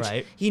end, which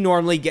right.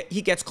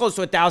 he gets close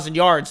to 1,000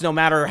 yards no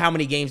matter how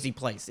many games he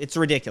plays. It's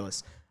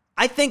ridiculous.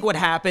 I think what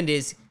happened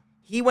is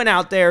he went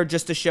out there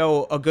just to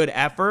show a good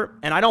effort,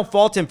 and I don't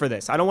fault him for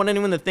this. I don't want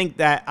anyone to think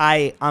that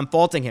I'm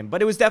faulting him,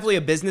 but it was definitely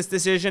a business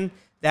decision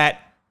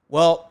that,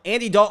 well,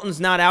 Andy Dalton's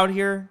not out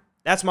here.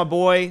 That's my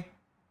boy.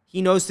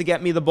 He knows to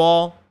get me the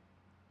ball.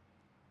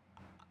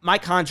 My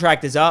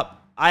contract is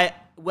up.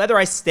 Whether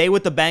I stay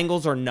with the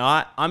Bengals or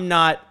not, I'm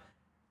not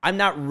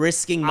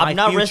risking my future. I'm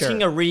not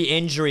risking a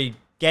re-injury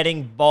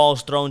getting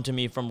balls thrown to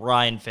me from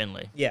Ryan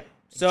Finley. Yeah.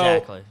 So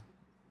exactly.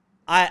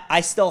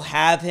 I still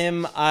have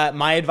him.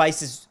 My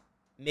advice is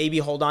maybe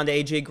hold on to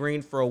AJ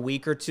Green for a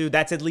week or two.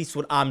 That's at least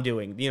what I'm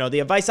doing. You know,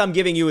 the advice I'm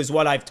giving you is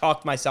what I've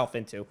talked myself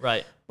into.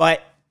 Right.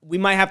 But we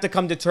might have to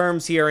come to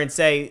terms here and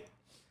say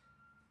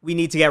we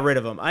need to get rid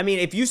of him. I mean,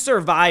 if you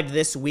survive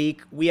this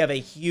week, we have a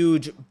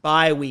huge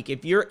bye week.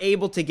 If you're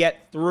able to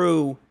get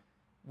through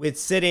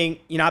with you're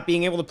not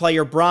being able to play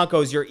your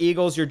Broncos, your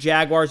Eagles, your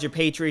Jaguars, your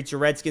Patriots, your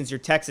Redskins, your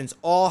Texans,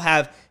 all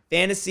have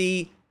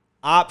fantasy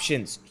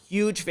options,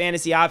 huge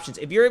fantasy options.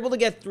 If you're able to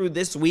get through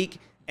this week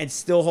and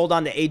still hold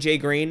on to AJ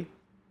Green,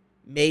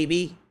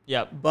 maybe.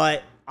 Yep.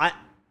 But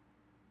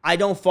I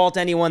don't fault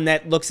anyone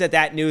that looks at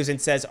that news and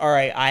says, all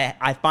right,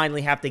 I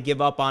finally have to give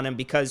up on him,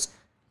 because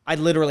I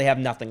literally have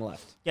nothing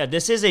left. Yeah,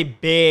 this is a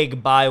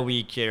big bye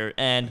week here,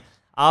 and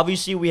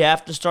obviously we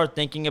have to start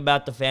thinking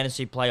about the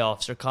fantasy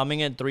playoffs. They're coming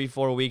in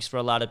 3-4 weeks for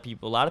a lot of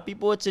people. A lot of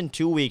people, it's in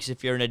 2 weeks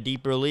if you're in a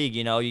deeper league.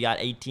 You know, you got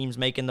 8 teams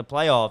making the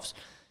playoffs.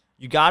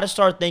 You got to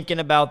start thinking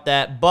about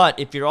that, but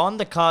if you're on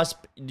the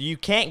cusp, you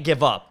can't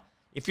give up.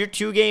 If you're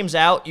 2 games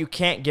out, you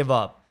can't give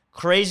up.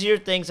 Crazier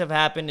things have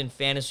happened in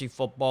fantasy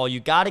football. You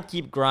got to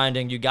keep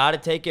grinding. You got to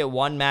take it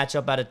one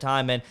matchup at a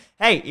time. And,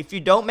 hey, if you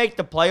don't make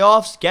the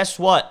playoffs, guess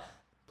what?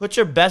 Put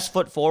your best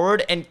foot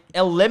forward and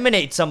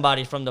eliminate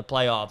somebody from the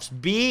playoffs.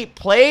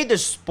 Play the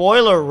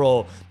spoiler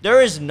role.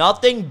 There is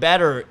nothing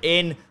better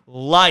in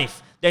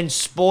life than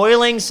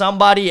spoiling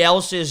somebody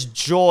else's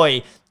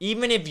joy,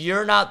 even if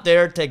you're not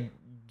there to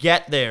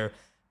get there.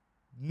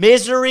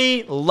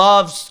 Misery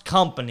loves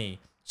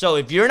company. So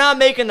if you're not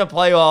making the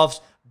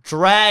playoffs,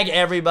 drag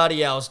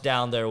everybody else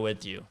down there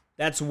with you.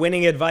 That's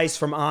winning advice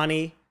from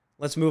Ani.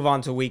 Let's move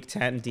on to Week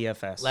 10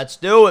 DFS. Let's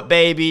do it,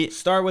 baby.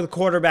 Start with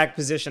quarterback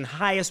position.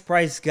 Highest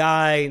price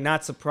guy,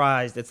 not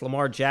surprised. It's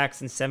Lamar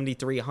Jackson,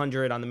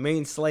 7,300 on the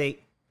main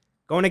slate,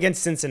 going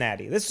against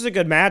Cincinnati. This is a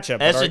good matchup.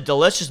 That's a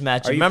delicious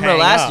matchup. you Remember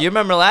paying up? you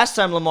remember last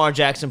time Lamar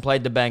Jackson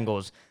played the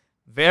Bengals?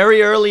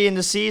 Very early in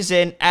the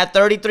season at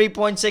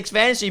 33.6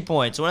 fantasy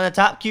points. One of the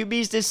top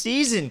QBs this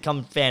season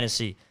come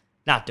fantasy.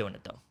 Not doing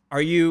it, though.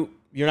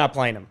 You're not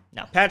playing him?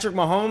 No. Patrick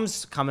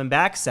Mahomes coming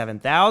back,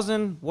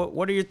 7,000.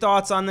 What are your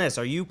thoughts on this?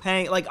 Are you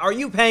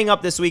paying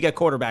up this week at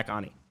quarterback,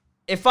 Ani?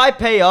 If I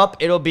pay up,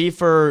 it'll be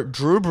for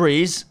Drew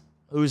Brees,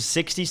 who's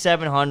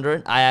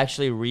 6,700. I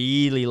actually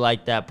really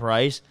like that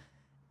price.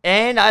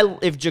 And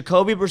if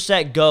Jacoby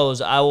Brissett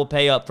goes, I will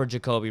pay up for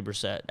Jacoby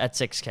Brissett at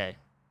 6K.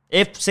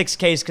 If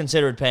 6K is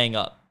considered paying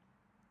up.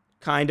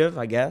 Kind of,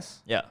 I guess.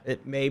 Yeah.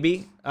 It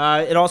maybe.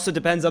 It also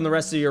depends on the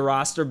rest of your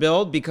roster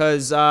build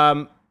because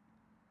are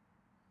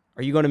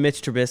you going to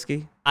Mitch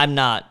Trubisky? I'm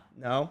not.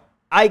 No.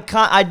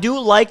 I do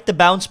like the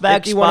bounce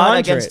back spot 5,100.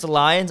 against the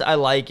Lions. I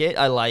like it.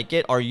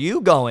 Are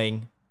you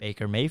going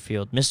Baker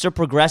Mayfield, Mr.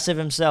 Progressive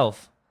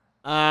himself?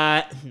 No,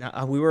 I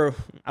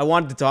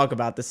wanted to talk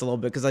about this a little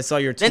bit because I saw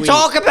your tweet. Then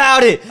talk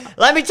about it.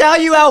 Let me tell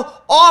you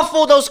how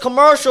awful those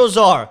commercials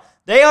are.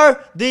 They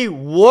are the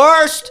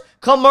worst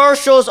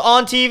commercials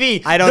on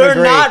TV. They're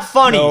agree. not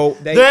funny. No,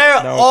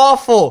 They're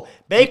awful.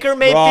 Baker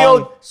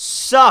Mayfield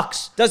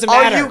sucks. Doesn't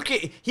matter.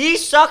 He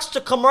sucks. The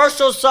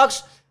commercial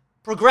sucks.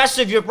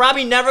 Progressive, you're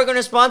probably never going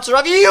to sponsor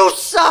of you. You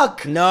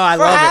suck. No, I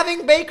for love it.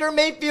 having Baker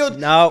Mayfield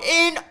No.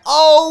 in.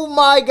 Oh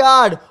my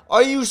God.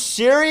 Are you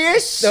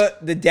serious?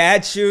 The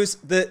dad shoes,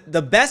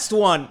 the best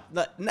one.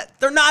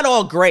 They're not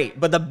all great,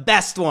 but the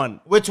best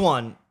one Which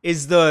one?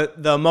 is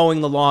the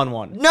mowing the lawn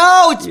one.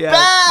 No, it's Yeah,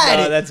 bad.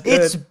 no, that's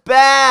good. It's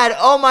bad.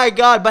 Oh my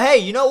God. But hey,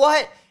 you know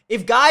what?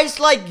 If guys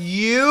like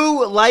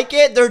you like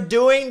it, they're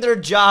doing their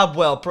job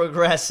well.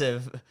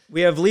 Progressive.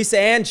 We have Lisa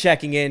Ann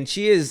checking in.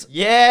 She is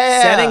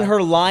Yeah. setting her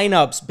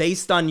lineups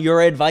based on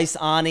your advice,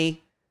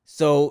 Ani.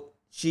 So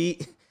she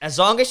As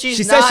long as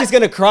she's says she's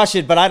going to crush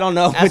it, but I don't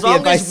know with as the long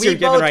advice as we you're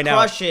giving both right now.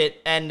 crush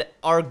it and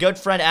our good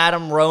friend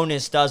Adam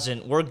Ronis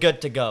doesn't, we're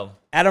good to go.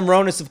 Adam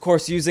Ronis, of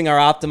course, using our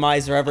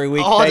optimizer every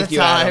week. All Thank the you,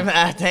 time.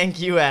 Adam.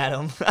 Thank you,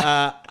 Adam.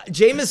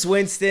 Jameis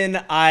Winston,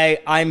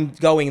 I'm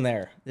going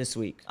there this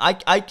week.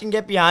 I can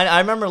get behind.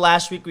 I remember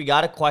last week we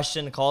got a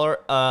question.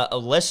 A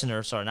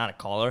listener, sorry, not a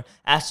caller,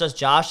 asked us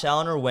Josh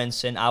Allen or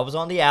Winston. I was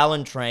on the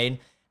Allen train.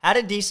 Had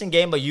a decent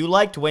game, but you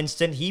liked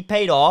Winston. He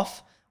paid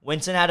off.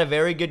 Winston had a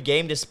very good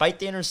game despite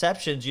the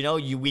interceptions.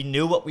 We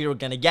knew what we were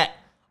going to get.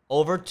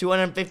 Over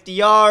 250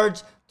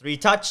 yards, 3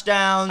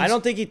 touchdowns. I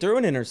don't think he threw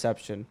an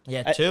interception.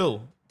 Yeah,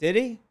 2. Did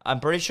he? I'm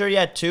pretty sure he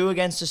had 2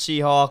 against the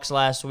Seahawks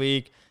last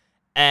week.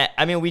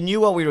 We knew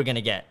what we were going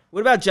to get.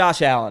 What about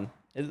Josh Allen?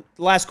 The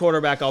last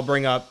quarterback I'll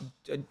bring up.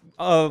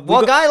 A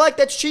guy like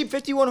that's cheap,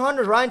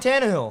 5,100, Ryan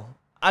Tannehill.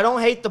 I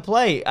don't hate the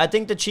play. I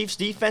think the Chiefs'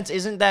 defense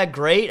isn't that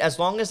great. As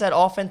long as that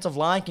offensive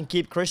line can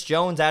keep Chris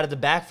Jones out of the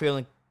backfield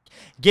and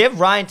give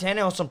Ryan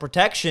Tannehill some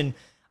protection,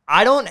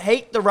 I don't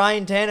hate the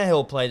Ryan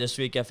Tannehill play this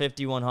week at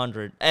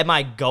 5,100. Am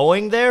I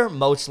going there?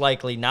 Most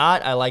likely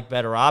not. I like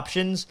better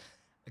options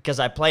because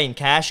I play in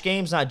cash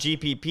games, not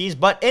GPPs.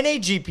 But in a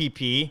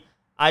GPP,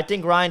 I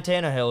think Ryan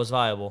Tannehill is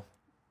viable.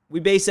 We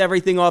base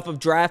everything off of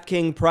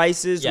DraftKings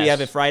prices. Yes. We have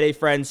a Friday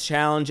Friends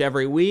challenge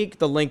every week.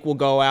 The link will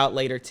go out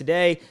later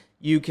today.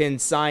 You can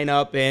sign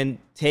up and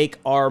take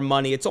our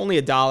money. It's only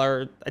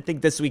 $1. I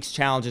think this week's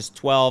challenge is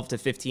 12 to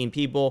 15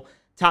 people.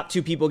 Top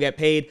 2 people get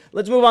paid.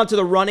 Let's move on to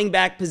the running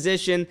back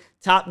position.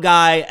 Top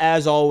guy,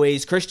 as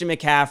always, Christian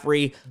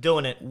McCaffrey.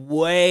 Doing it.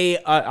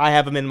 I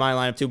have him in my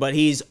lineup too, but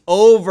he's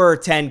over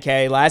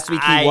 10K. Last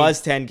week he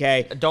was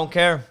 10K. Don't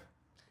care.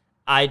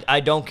 I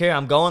don't care.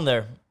 I'm going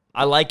there.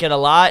 I like it a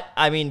lot.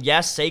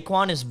 Yes,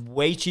 Saquon is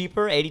way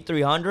cheaper,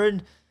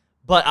 8,300,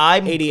 but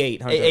I'm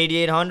 8,800.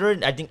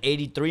 8,800. I think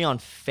 83 on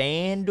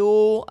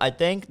FanDuel. I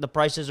think the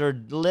prices are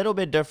a little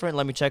bit different.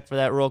 Let me check for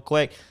that real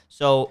quick.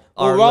 So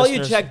while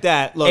you check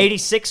that, look,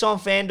 86 on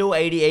FanDuel,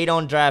 88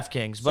 on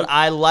DraftKings. But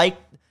I like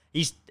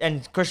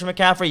and Christian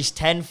McCaffrey, he's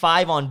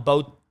 10-5 on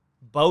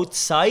both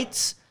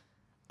sites.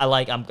 I'm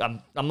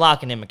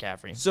locking in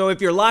McCaffrey. So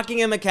if you're locking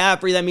in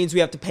McCaffrey, that means we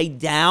have to pay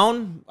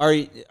down. Are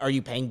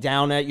you paying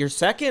down at your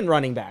second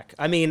running back?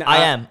 I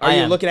am. Are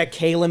you looking at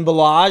Kalen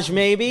Ballage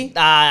maybe?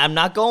 I'm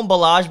not going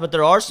Ballage, but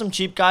there are some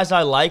cheap guys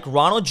I like.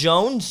 Ronald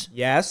Jones,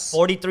 Yes.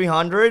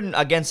 4,300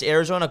 against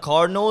Arizona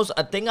Cardinals.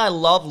 A thing I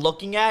love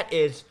looking at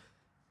is,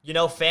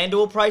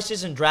 FanDuel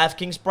prices and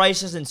DraftKings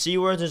prices and see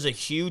where there's a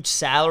huge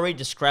salary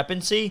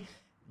discrepancy.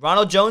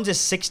 Ronald Jones is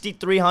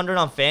 6,300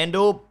 on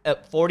FanDuel,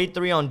 at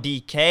 43 on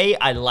DK.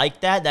 I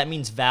like that. That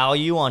means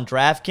value on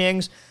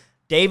DraftKings.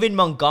 David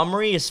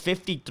Montgomery is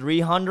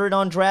 5,300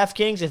 on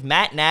DraftKings. If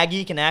Matt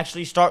Nagy can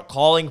actually start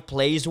calling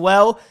plays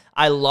well,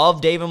 I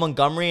love David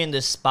Montgomery in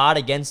this spot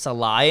against the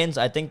Lions.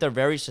 I think they're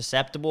very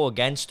susceptible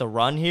against the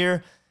run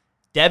here.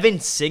 Devin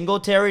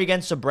Singletary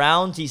against the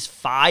Browns, he's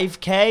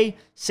 5K,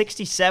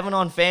 67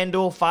 on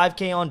FanDuel,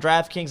 5K on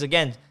DraftKings.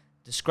 Again,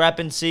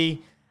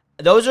 discrepancy.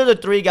 Those are the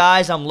three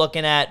guys I'm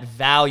looking at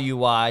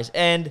value-wise.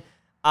 And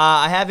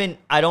I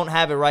don't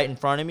have it right in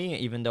front of me,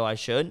 even though I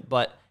should,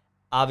 but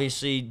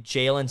obviously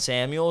Jalen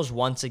Samuels,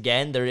 once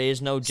again, there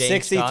is no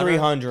James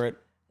 6,300.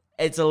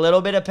 It's a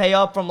little bit of pay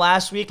up from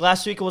last week.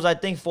 Last week it was, I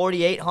think,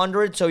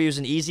 4,800, so he was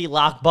an easy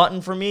lock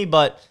button for me,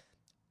 but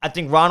I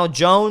think Ronald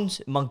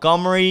Jones,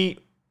 Montgomery,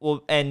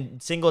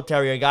 and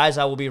Singletary are guys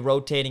I will be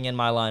rotating in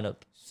my lineup.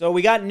 So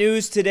we got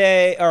news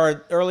today,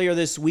 or earlier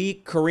this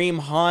week, Kareem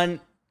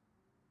Hunt,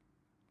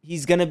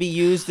 he's going to be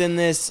used in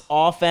this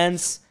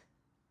offense.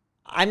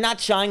 I'm not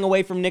shying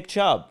away from Nick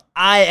Chubb.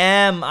 I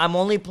am. I'm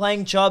only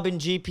playing Chubb in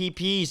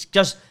GPPs.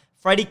 Just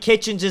Freddie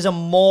Kitchens is a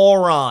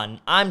moron.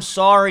 I'm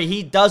sorry.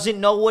 He doesn't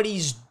know what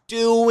he's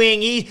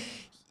doing.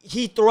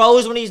 He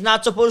throws when he's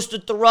not supposed to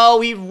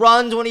throw. He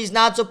runs when he's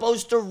not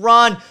supposed to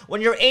run.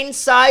 When you're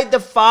inside the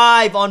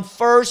 5 on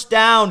first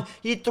down,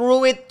 he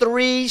threw it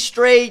 3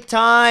 straight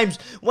times.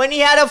 When he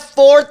had a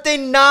 4th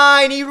and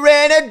 9, he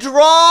ran a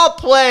draw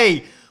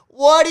play.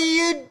 What are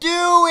you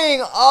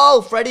doing?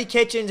 Oh, Freddie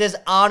Kitchens is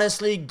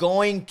honestly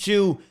going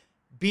to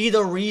be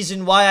the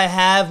reason why I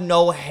have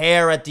no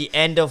hair at the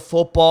end of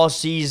football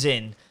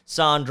season,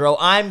 Sandro.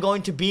 I'm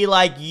going to be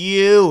like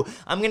you.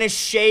 I'm going to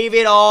shave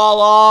it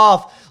all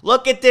off.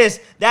 Look at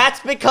this. That's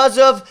because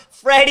of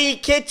Freddie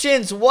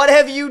Kitchens. What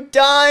have you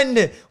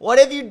done? What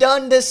have you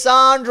done to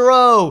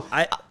Sandro?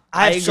 I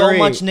have so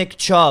much Nick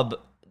Chubb.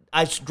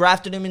 I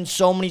drafted him in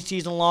so many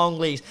season-long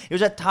leagues. He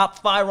was a top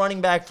 5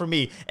 running back for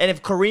me. And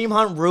if Kareem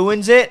Hunt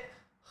ruins it,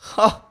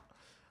 I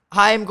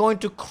am going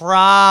to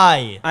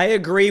cry. I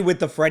agree with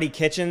the Freddie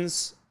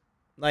Kitchens.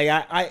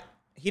 Like,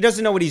 he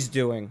doesn't know what he's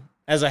doing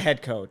as a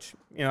head coach.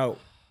 You know,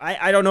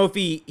 I don't know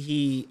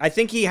if I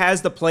think he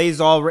has the plays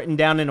all written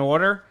down in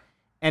order,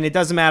 and it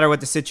doesn't matter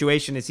what the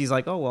situation is. He's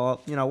like, oh,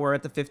 well, you know, we're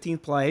at the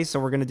 15th play, so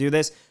we're going to do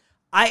this.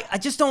 I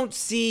just don't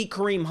see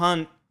Kareem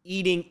Hunt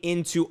eating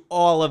into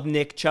all of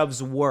Nick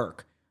Chubb's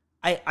work.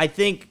 I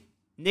think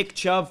Nick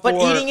Chubb But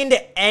eating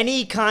into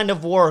any kind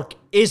of work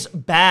is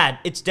bad.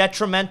 It's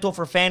detrimental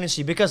for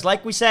fantasy because,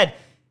 like we said,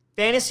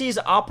 fantasy is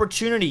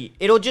opportunity.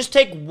 It'll just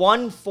take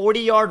one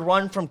 40-yard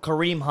run from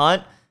Kareem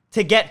Hunt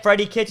to get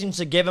Freddie Kitchens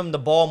to give him the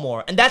ball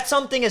more. And that's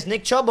something as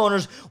Nick Chubb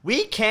owners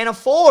we can't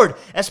afford,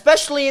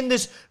 especially in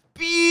this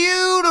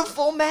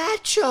beautiful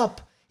matchup.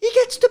 He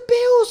gets the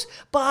Bills,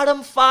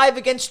 bottom 5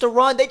 against the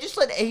run. They just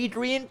let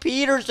Adrian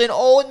Peterson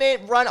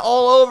run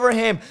all over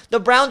him.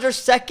 The Browns are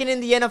second in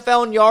the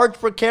NFL in yards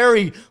per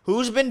carry.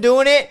 Who's been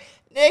doing it?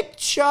 Nick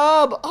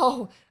Chubb.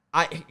 Oh,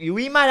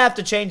 we might have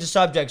to change the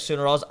subject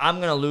sooner, or else I'm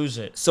going to lose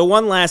it. So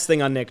one last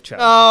thing on Nick Chubb.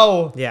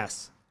 Oh.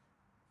 Yes.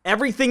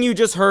 Everything you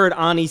just heard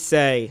Ani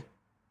say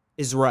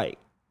is right.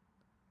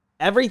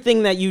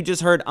 Everything that you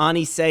just heard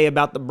Ani say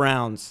about the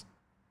Browns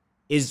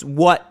is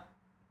what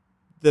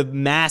the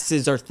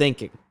masses are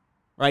thinking,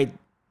 right?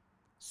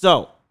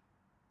 So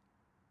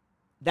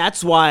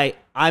that's why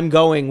I'm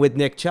going with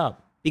Nick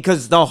Chubb,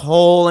 because the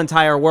whole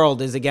entire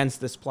world is against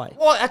this play.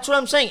 Well, that's what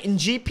I'm saying. In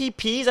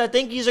GPPs, I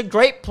think he's a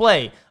great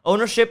play.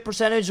 Ownership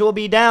percentage will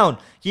be down.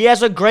 He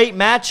has a great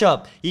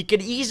matchup. He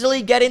could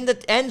easily get in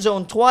the end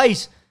zone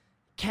twice.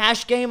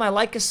 Cash game, I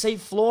like a safe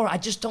floor. I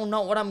just don't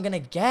know what I'm going to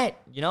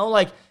get. You know,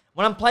 like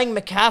when I'm playing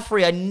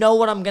McCaffrey, I know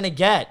what I'm going to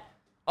get.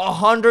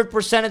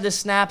 100% of the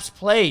snaps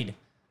played.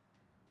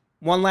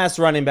 One last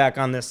running back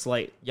on this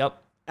slate. Yep.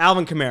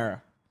 Alvin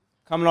Kamara,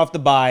 coming off the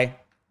bye,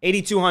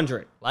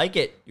 8,200. Like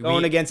it.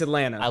 Going against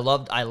Atlanta. I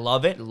love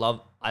it.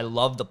 I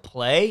love the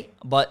play,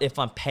 but if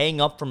I'm paying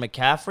up for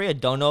McCaffrey, I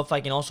don't know if I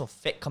can also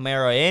fit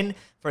Kamara in.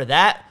 For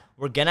that,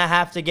 we're going to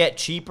have to get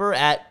cheaper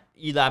at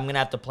either I'm going to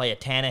have to play a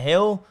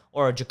Tannehill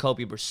or a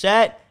Jacoby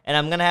Brissett, and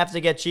I'm going to have to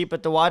get cheap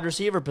at the wide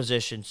receiver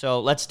position. So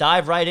let's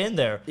dive right in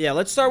there. Yeah,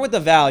 let's start with the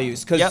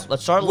values. Yep,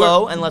 let's start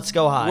low and let's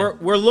go high.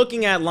 We're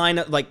looking at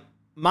lineup, like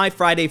my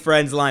Friday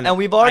Friends lineup. And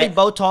we've already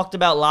both talked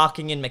about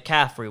locking in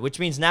McCaffrey, which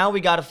means now we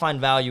got to find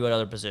value at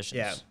other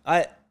positions.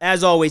 Yeah.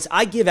 As always,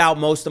 I give out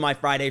most of my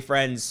Friday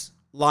Friends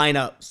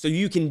lineup, so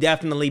you can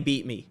definitely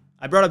beat me.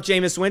 I brought up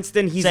Jameis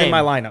Winston. He's in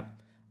my lineup.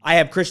 I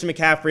have Christian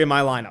McCaffrey in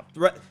my lineup.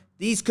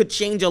 These could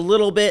change a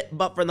little bit,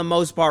 but for the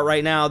most part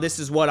right now, this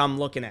is what I'm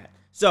looking at.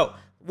 So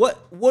what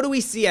do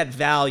we see at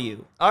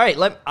value? All right,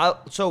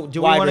 so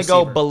do we want to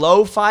go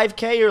below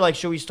 5K, or like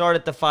should we start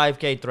at the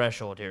 5K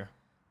threshold here?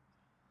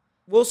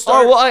 We'll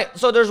start.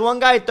 So there's one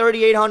guy at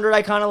 3,800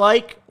 I kind of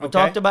like. We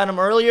talked about him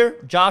earlier.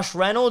 Josh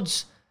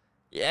Reynolds.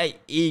 Yeah,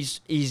 he's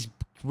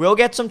will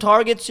get some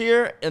targets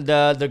here.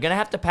 They're going to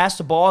have to pass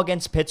the ball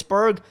against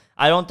Pittsburgh.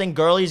 I don't think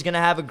Gurley's going to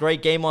have a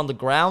great game on the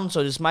ground,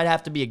 so this might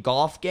have to be a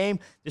golf game.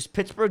 This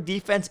Pittsburgh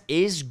defense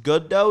is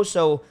good, though,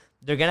 so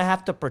they're going to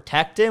have to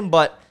protect him.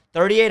 But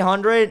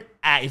 3,800,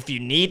 if you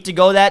need to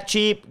go that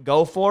cheap,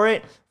 go for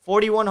it.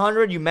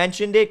 4,100, you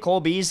mentioned it, Cole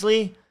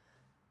Beasley.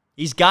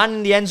 He's gotten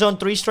in the end zone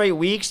 3 straight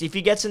weeks. If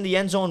he gets in the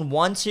end zone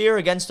once here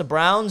against the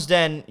Browns,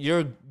 then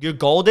you're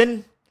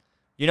golden.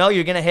 You know,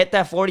 you're going to hit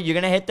that 40. You're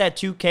going to hit that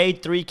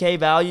 2K, 3K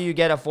value. You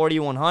get a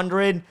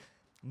 4,100.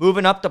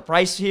 Moving up the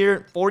price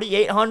here,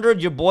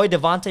 4,800. Your boy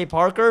Devontae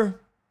Parker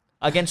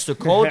against the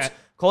Colts.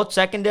 Colts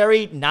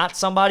secondary, not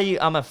somebody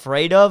I'm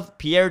afraid of.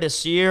 Pierre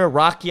Desir,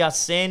 Rock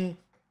Ya-Sin,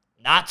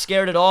 not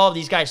scared at all.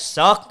 These guys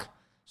suck.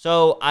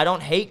 So I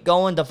don't hate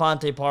going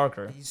Devontae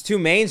Parker. He's too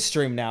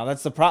mainstream now.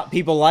 That's the problem.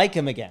 People like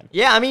him again.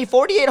 Yeah, I mean,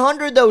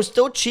 4,800, though, is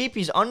still cheap.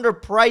 He's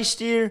underpriced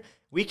here.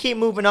 We keep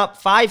moving up.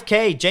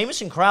 5K,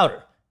 Jamison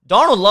Crowder.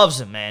 Darnold loves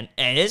him, man.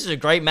 And this is a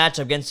great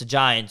matchup against the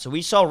Giants. So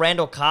we saw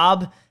Randall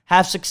Cobb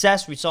have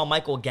success. We saw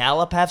Michael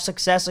Gallup have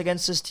success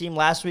against this team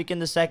last week in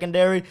the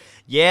secondary.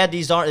 Yeah,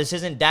 this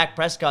isn't Dak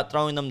Prescott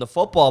throwing them the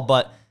football,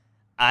 but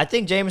I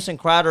think Jamison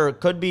Crowder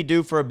could be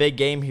due for a big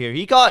game here.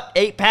 He caught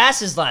 8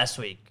 passes last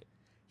week.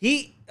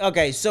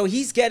 So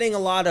he's getting a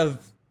lot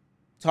of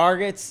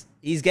targets.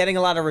 He's getting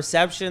a lot of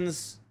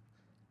receptions.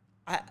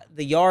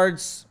 The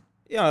yards,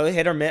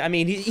 hit or miss. I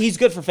mean, he's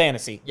good for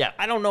fantasy. Yeah.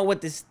 I don't know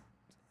what this...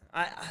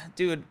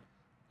 Dude,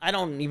 I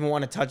don't even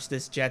want to touch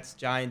this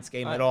Jets-Giants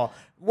game at all.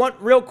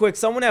 Real quick,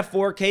 someone at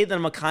 4K that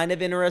I'm kind of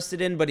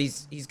interested in, but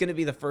he's going to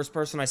be the first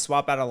person I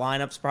swap out of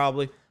lineups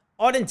probably.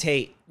 Auden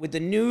Tate, with the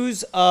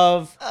news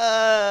of...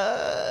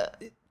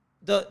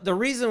 The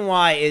reason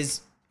why is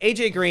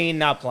AJ Green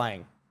not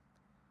playing.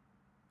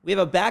 We have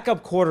a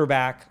backup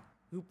quarterback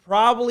who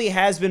probably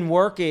has been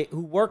who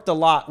worked a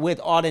lot with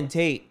Auden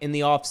Tate in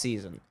the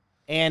offseason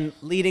and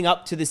leading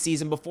up to the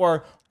season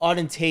before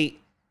Auden Tate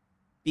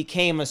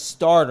became a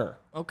starter.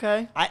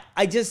 Okay.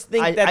 I just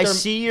think that I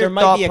see your there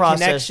might thought be a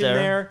process connection there.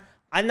 there.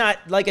 I'm not,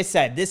 like I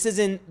said, this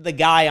isn't the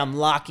guy I'm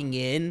locking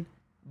in.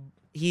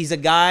 He's a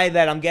guy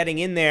that I'm getting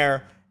in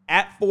there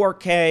at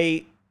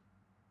 4K,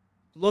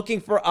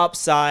 looking for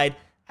upside.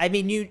 I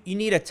mean, you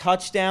need a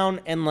touchdown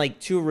and like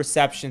 2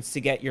 receptions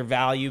to get your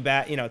value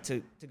back,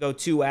 to go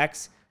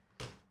 2x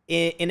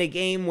in a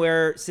game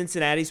where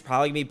Cincinnati's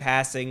probably going to be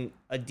passing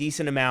a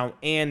decent amount.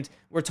 And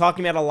we're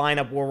talking about a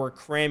lineup where we're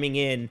cramming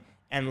in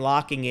and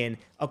locking in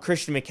a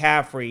Christian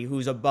McCaffrey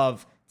who's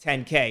above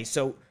 10K.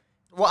 So,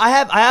 well, I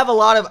have a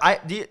lot of I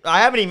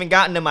haven't even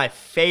gotten to my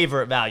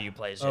favorite value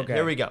plays yet. Okay.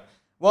 Here we go.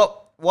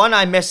 Well, one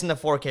I missed in the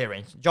 4K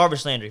range.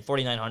 Jarvis Landry,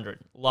 4,900.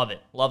 Love it.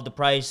 Love the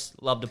price.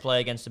 Love to play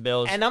against the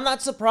Bills. and I'm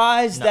not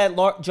surprised that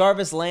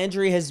Jarvis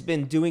Landry has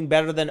been doing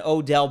better than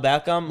Odell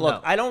Beckham.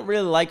 Look, No. I don't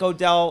really like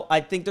Odell.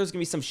 I think there's going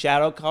to be some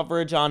shadow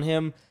coverage on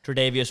him.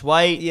 Tre'Davious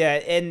White. Yeah,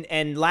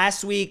 and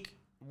last week,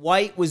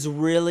 White was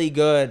really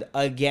good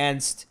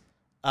against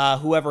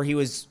whoever he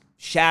was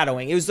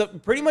shadowing. It was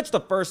pretty much the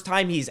first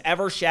time he's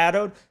ever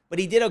shadowed, but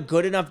he did a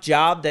good enough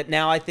job that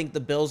now I think the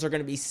Bills are going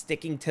to be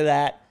sticking to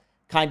that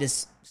kind of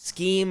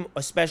scheme,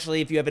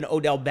 especially if you have an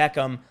Odell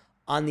Beckham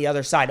on the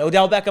other side.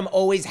 Odell Beckham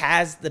always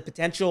has the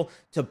potential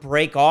to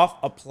break off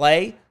a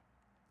play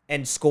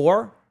and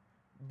score,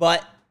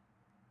 but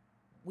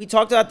we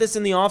talked about this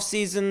in the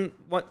offseason.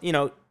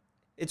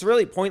 It's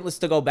really pointless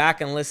to go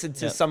back and listen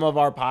to some of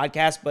our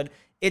podcasts, but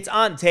it's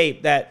on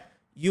tape that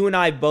you and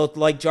I both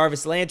like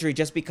Jarvis Landry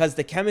just because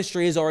the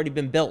chemistry has already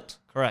been built.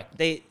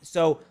 Correct.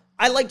 So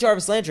I like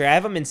Jarvis Landry. I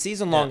have him in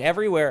season long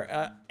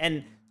everywhere,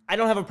 and I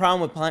don't have a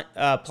problem with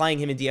playing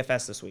him in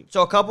DFS this week.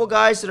 So a couple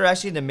guys that are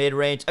actually in the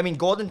mid-range. I mean,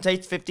 Golden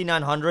Tate's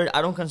 5,900.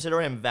 I don't consider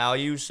him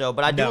value,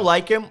 but I do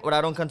like him, but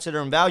I don't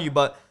consider him value.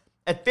 But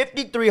at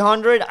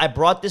 5,300, I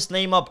brought this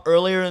name up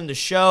earlier in the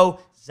show.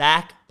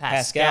 Zach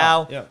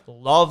Pascal. Yeah.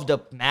 Love the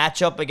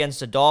matchup against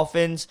the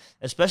Dolphins,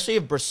 especially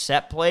if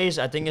Brissett plays.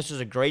 I think this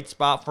is a great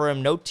spot for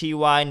him. No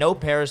T.Y., no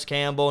Paris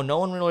Campbell, no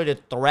one really to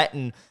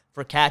threaten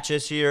for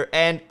catches here.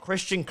 And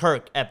Christian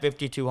Kirk at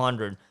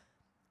 5,200.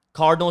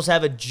 Cardinals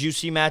have a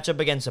juicy matchup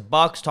against the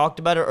Bucs. Talked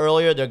about it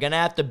earlier. They're going to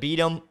have to beat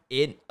them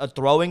in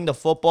throwing the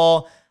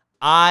football.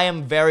 I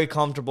am very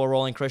comfortable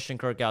rolling Christian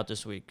Kirk out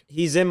this week.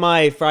 He's in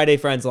my Friday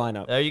Friends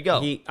lineup. There you go.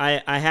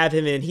 I have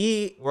him in.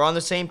 We're on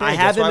the same page. I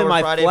have That's him why in we're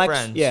my Friday flex.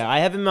 friends. Yeah, I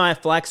have him in my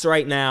flex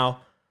right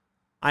now.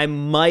 I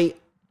might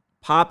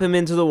pop him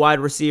into the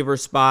wide receiver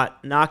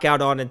spot, knock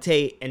out Auden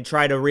Tate, and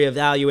try to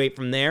reevaluate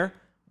from there.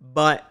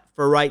 But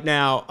for right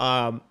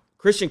now,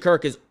 Christian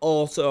Kirk is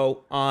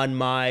also on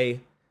my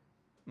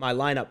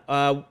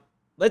lineup.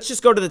 Let's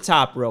just go to the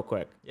top real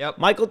quick. Yep.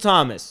 Michael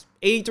Thomas,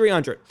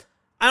 8,300.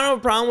 I don't have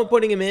a problem with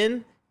putting him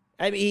in.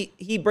 I mean,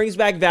 he brings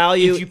back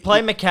value. If you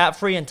play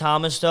McCaffrey and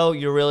Thomas, though,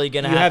 you're really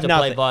going to have to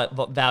nothing. play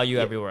value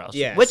everywhere else.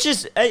 Yes. Which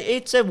is,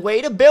 it's a way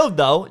to build,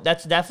 though.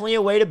 That's definitely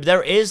a way to,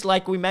 there is,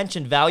 like we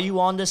mentioned, value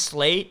on the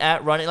slate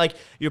at running. Like,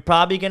 you're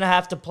probably going to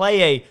have to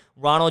play a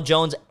Ronald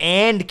Jones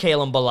and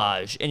Kalen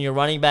Ballage in your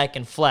running back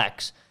and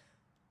flex.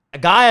 A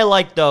guy I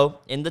like, though,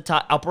 in the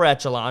top, upper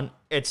echelon,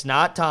 it's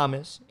not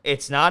Thomas,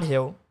 it's not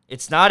Hill,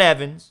 it's not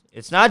Evans,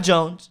 it's not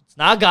Jones, it's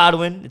not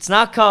Godwin, it's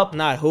not Kupp.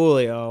 Not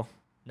Julio.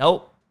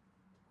 Nope.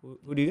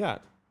 Who do you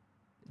got?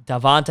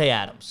 Davante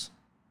Adams.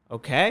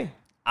 Okay.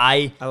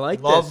 I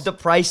like love this. the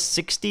price,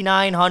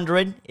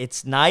 6,900.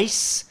 It's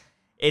nice.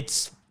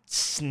 It's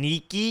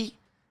sneaky.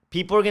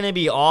 People are going to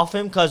be off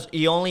him because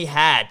he only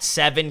had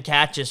 7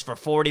 catches for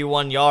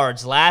 41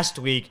 yards last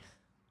week.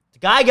 The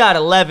guy got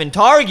 11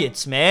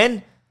 targets,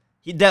 man.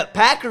 The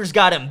Packers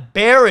got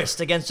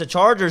embarrassed against the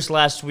Chargers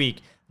last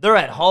week. They're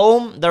at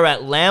home. They're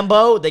at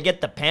Lambeau. They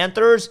get the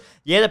Panthers.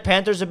 Yeah, the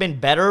Panthers have been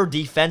better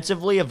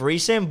defensively of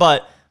recent,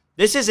 but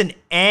this is an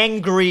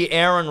angry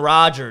Aaron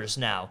Rodgers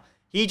now.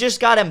 He just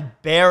got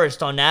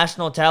embarrassed on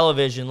national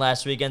television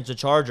last week against the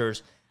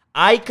Chargers.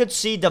 I could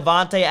see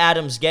Davante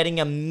Adams getting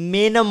a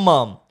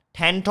minimum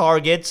 10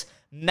 targets,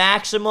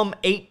 maximum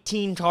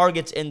 18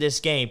 targets in this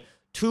game.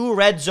 2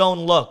 red zone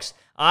looks.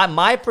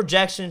 My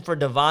projection for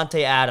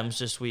Davante Adams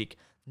this week,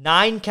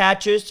 9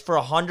 catches for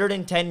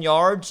 110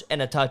 yards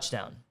and a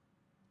touchdown.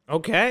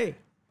 Okay.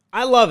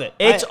 I love it.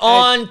 It's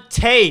on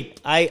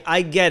tape.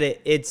 I get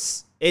it.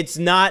 It's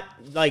not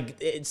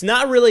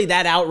really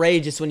that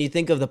outrageous when you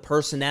think of the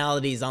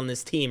personalities on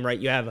this team, right?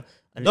 You have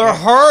They're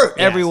hurt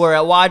everywhere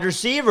at wide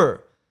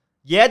receiver.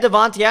 Yeah,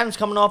 Davante Adams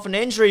coming off an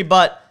injury,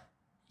 but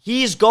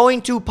he's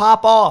going to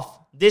pop off.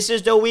 This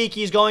is the week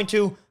he's going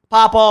to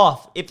pop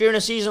off. If you're in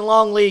a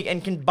season-long league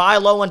and can buy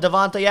low on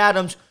Davante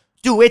Adams,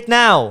 do it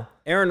now.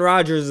 Aaron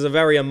Rodgers is a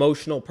very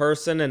emotional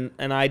person,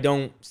 and I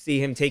don't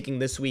see him taking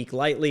this week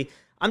lightly.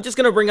 I'm just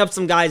going to bring up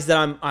some guys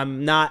that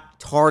I'm not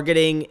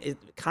targeting,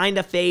 kind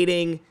of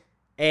fading,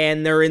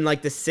 and they're in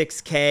like the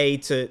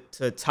 6K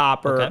to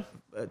top or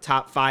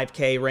top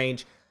 5K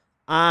range.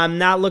 I'm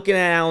not looking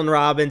at Allen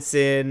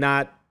Robinson,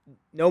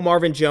 no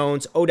Marvin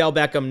Jones, Odell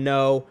Beckham,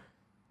 no.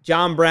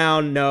 John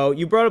Brown, no.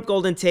 You brought up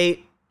Golden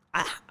Tate.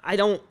 I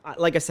don't,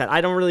 like I said,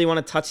 I don't really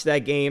want to touch that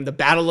game. The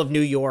Battle of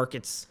New York,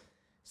 it's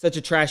such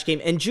a trash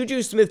game. And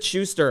Juju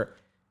Smith-Schuster,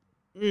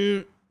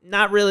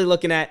 not really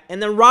looking at.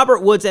 And then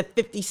Robert Woods at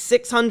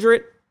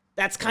 5,600.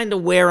 That's kind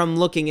of where I'm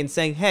looking and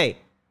saying, hey,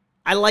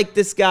 I like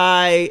this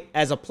guy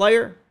as a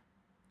player.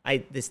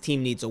 This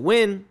team needs a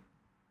win.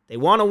 They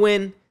want to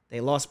win.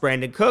 They lost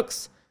Brandon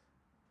Cooks.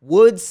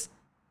 Woods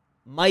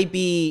might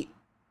be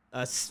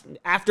an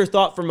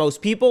afterthought for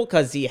most people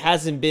because he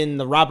hasn't been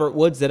the Robert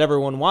Woods that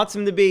everyone wants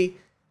him to be.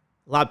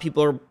 A lot of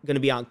people are going to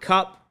be on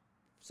Cup.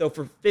 So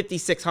for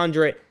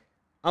 5,600,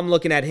 I'm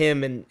looking at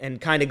him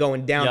and kind of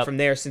going down from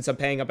there since I'm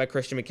paying up at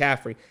Christian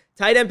McCaffrey.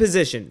 Tight end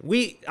position.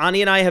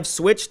 Ani and I have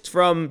switched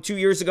from 2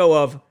 years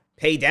ago of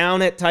pay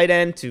down at tight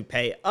end to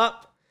pay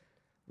up.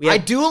 I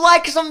do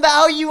like some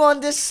value on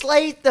this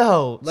slate,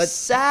 though.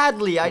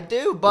 Sadly, I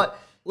do, but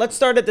let's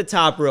start at the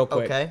top real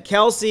quick. Okay.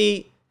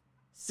 Kelsey,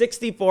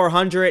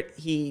 6,400.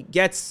 He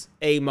gets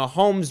a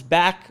Mahomes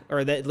back, or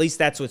at least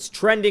that's what's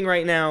trending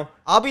right now.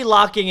 I'll be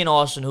locking in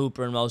Austin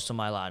Hooper in most of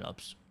my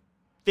lineups.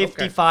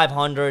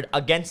 5,500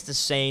 against the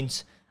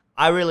Saints.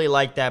 I really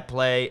like that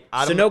play.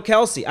 So no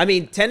Kelsey. I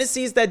mean,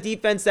 Tennessee's that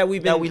defense that we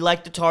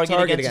like to target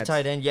against the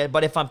tight end. Yeah,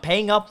 but if I'm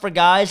paying up for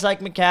guys like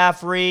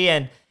McCaffrey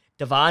and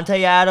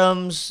Davante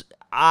Adams,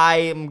 I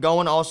am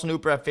going Austin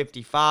Hooper at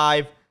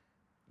 55.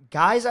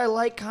 Guys I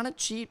like kind of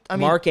cheap.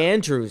 Mark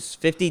Andrews,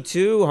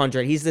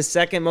 5,200. He's the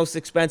second most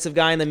expensive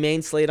guy in the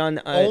main slate on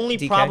only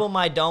DK. Problem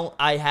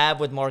I have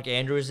with Mark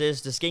Andrews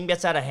is this game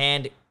gets out of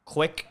hand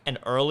quick and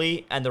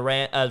early, and the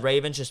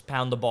Ravens just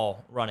pound the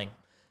ball running.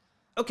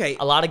 Okay.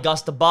 A lot of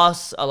Gus the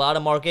Bus, a lot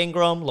of Mark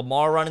Ingram,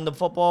 Lamar running the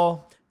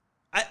football.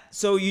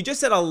 So you just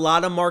said a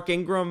lot of Mark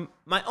Ingram.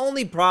 My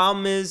only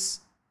problem is,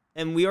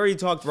 and we already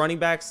talked running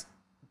backs,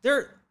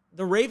 the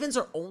Ravens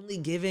are only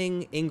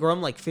giving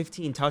Ingram like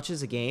 15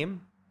 touches a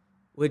game,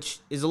 which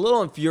is a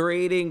little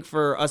infuriating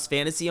for us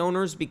fantasy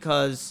owners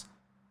because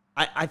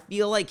I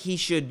feel like he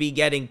should be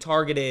getting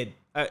targeted,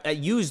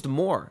 used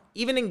more,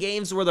 even in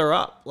games where they're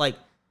up. Like,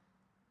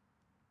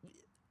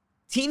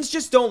 teams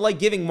just don't like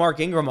giving Mark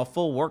Ingram a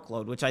full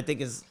workload, which I think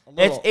is a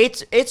little...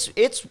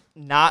 It's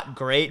not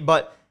great,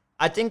 but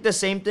I think the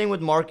same thing with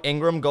Mark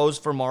Ingram goes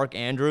for Mark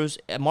Andrews.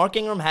 Mark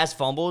Ingram has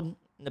fumbled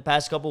in the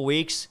past couple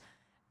weeks.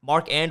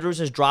 Mark Andrews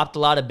has dropped a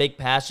lot of big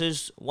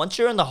passes. Once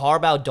you're in the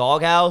Harbaugh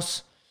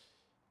doghouse,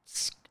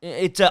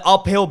 it's an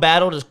uphill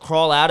battle to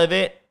crawl out of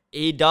it.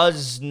 He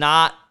does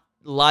not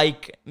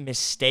like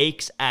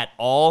mistakes at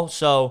all,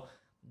 so...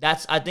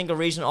 That's, I think, a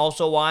reason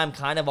also why I'm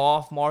kind of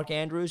off Mark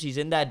Andrews. He's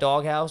in that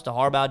doghouse, the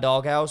Harbaugh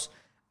doghouse.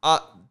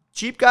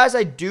 Cheap guys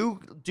I do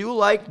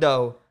like,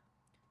 though.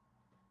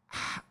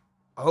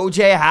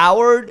 O.J.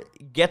 Howard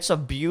gets a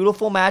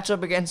beautiful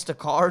matchup against the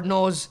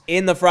Cardinals.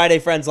 In the Friday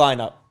Friends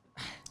lineup.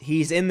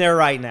 He's in there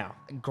right now.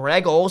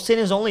 Greg Olsen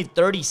is only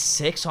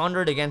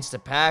 3,600 against the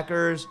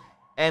Packers.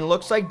 And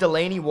looks like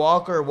Delaney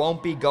Walker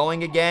won't be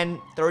going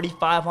again.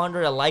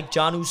 3,500. I like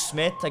Jonnu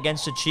Smith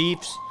against the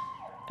Chiefs.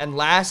 And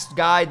last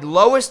guy,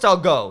 lowest I'll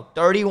go,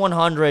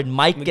 3,100,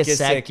 Mike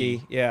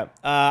Gesicki. Yeah.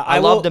 I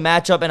love the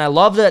matchup, and I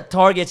love the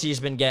targets he's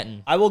been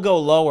getting. I will go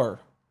lower.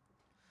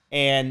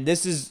 And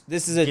this is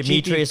a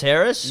Demetrius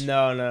Harris?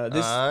 No.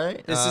 This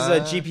is a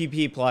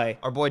GPP play.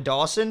 Our boy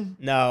Dawson?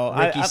 No.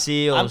 Ricky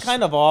Seals. I'm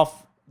kind of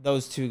off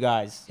those two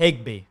guys.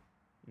 Higbee.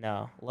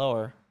 No,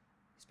 lower.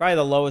 He's probably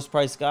the lowest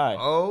priced guy.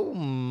 Oh,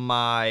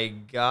 my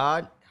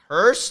God.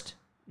 Hurst?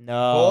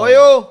 No.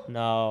 Boyle?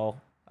 No.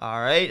 All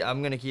right,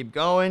 I'm going to keep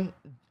going.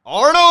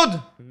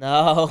 Arnold?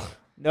 No.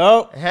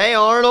 Nope. Hey,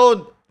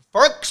 Arnold.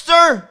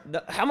 Ferkster?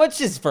 No. How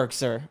much is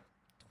Ferkser?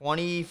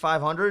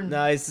 $2,500?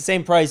 No, it's the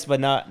same price, but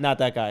not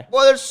that guy.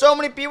 Well, there's so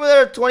many people that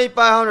are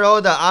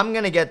 $2,500. Oh, I'm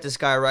going to get this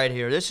guy right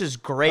here. This is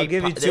great. I'll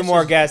give you two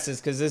more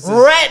guesses because this is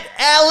Rhett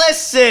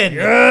Ellison.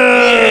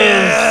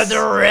 Yes!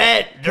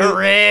 Yeah, the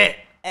Rhett.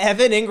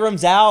 Evan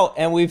Ingram's out,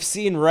 and we've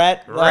seen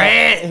Rhett.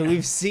 Rhett.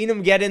 We've seen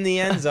him get in the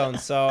end zone.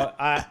 So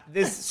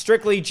this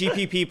strictly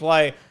GPP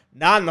play,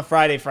 not in the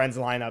Friday Friends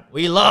lineup.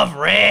 We love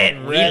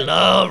Rhett. We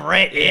love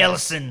Rhett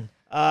Ellison.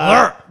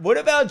 What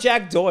about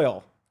Jack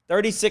Doyle?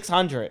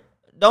 3,600.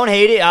 Don't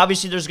hate it.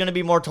 Obviously, there's going to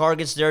be more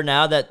targets there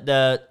now that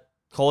the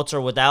Colts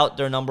are without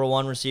their number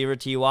 1 receiver,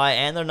 T.Y.,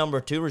 and their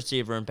number 2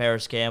 receiver in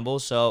Paris Campbell.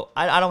 So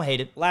I don't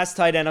hate it. Last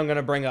tight end I'm going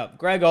to bring up.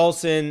 Greg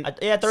Olsen.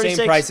 Yeah, 36.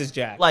 Same price as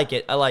Jack. I like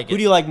it. Who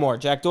do you like more,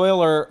 Jack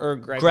Doyle or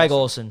Greg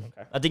Olsen?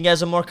 Okay. I think he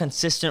has a more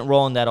consistent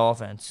role in that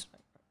offense.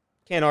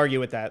 Can't argue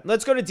with that.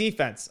 Let's go to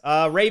defense.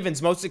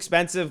 Ravens, most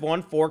expensive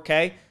one,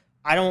 4K.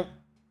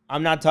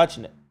 I'm not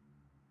touching it.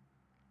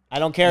 I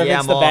don't care if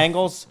it's the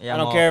Bengals. I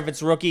don't care if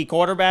it's rookie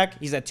quarterback.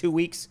 He's at 2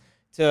 weeks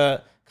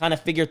to kind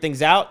of figure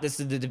things out. This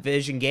is the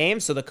division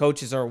game, so the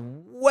coaches are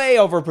way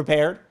over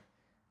prepared.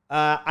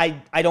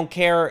 I don't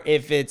care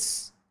if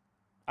it's.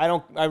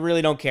 I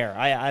really don't care.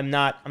 I'm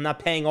not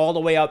paying all the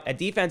way up at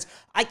defense.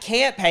 I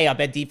can't pay up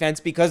at defense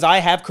because I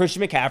have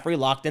Christian McCaffrey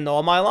locked into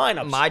all my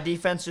lineups. My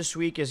defense this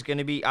week is going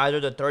to be either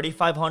the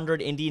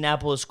 3,500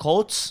 Indianapolis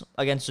Colts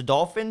against the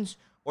Dolphins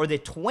or the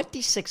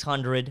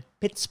 2,600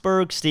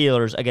 Pittsburgh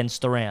Steelers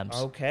against the Rams.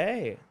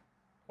 Okay.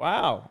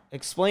 Wow.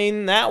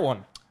 Explain that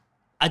one.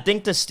 I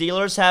think the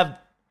Steelers have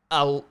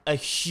a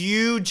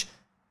huge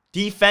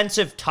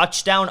defensive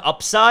touchdown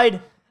upside.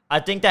 I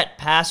think that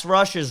pass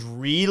rush is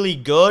really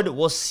good.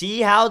 We'll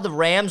see how the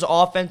Rams'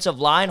 offensive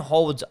line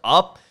holds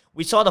up.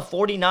 We saw the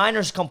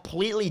 49ers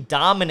completely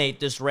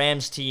dominate this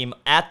Rams team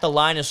at the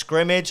line of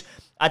scrimmage.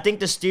 I think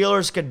the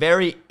Steelers could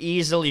very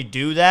easily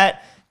do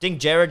that. I think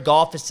Jared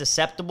Goff is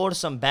susceptible to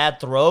some bad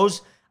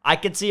throws. I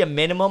could see a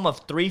minimum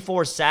of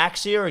 3-4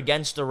 sacks here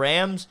against the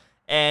Rams,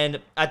 and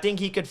I think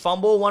he could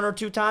fumble 1 or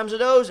 2 times of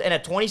those. And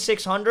at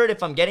 2,600,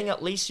 if I'm getting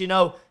at least,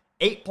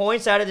 8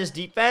 points out of this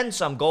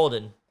defense, I'm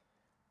golden.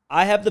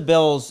 I have the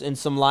Bills in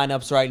some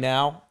lineups right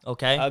now.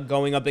 Okay.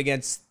 Going up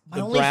against the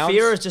Browns. My only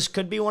fear is this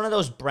could be one of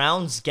those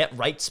Browns get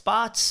right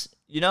spots.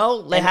 They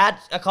had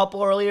a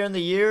couple earlier in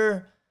the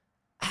year.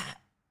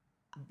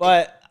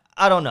 But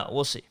I don't know.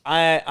 We'll see.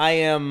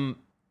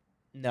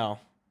 No,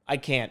 I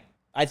can't.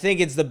 I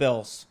think it's the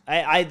Bills.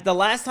 The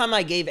last time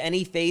I gave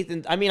any faith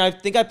in, I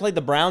think I played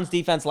the Browns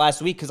defense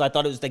last week because I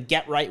thought it was the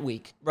get right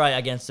week. Right,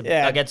 against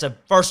a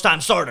first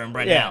time starter in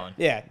Brendan Allen.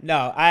 Yeah,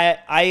 no,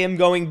 I am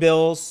going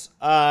Bills.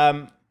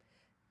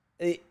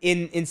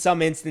 In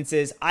some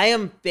instances, I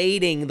am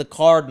fading the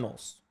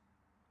Cardinals.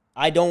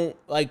 I don't,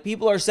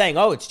 people are saying,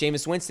 oh, it's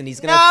Jameis Winston. He's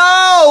going to.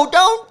 No,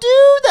 don't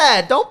do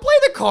that. Don't play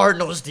the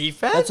Cardinals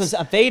defense. That's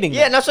what I'm fading.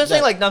 Yeah, that's what I'm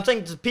saying. I'm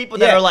saying to people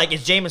that are like,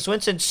 it's Jameis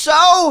Winston.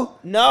 So?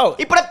 No.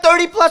 He put up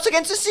 30+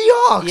 against the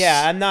Seahawks.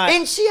 Yeah, I'm not.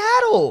 In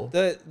Seattle.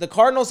 The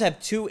Cardinals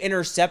have 2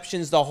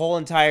 interceptions the whole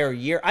entire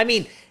year.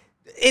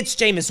 It's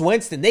Jameis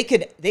Winston. They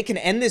can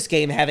end this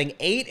game having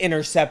 8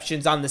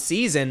 interceptions on the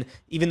season,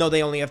 even though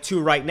they only have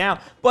 2 right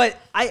now. But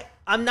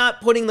I'm not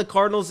putting the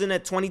Cardinals in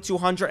at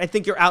 2,200. I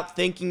think you're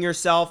outthinking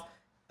yourself.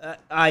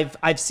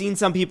 I've seen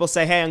some people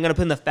say, "Hey, I'm going to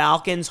put in the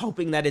Falcons,"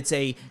 hoping that it's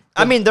a.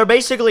 They're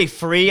basically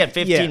free at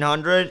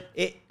 1,500.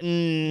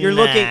 You're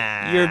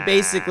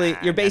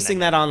basing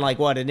that on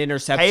an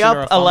interception. Pay or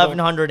a up fumble.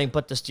 1,100 and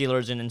put the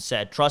Steelers in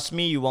instead. Trust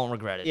me, you won't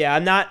regret it. Yeah,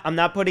 I'm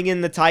not putting in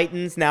the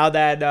Titans now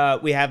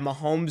that we have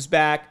Mahomes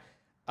back.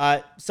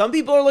 Some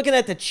people are looking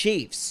at the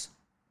Chiefs,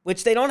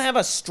 which they don't have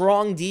a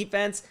strong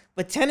defense,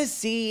 but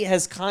Tennessee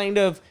has kind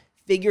of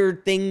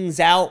figured things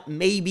out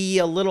maybe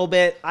a little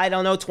bit. I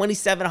don't know,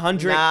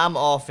 2,700. Nah, I'm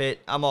off it.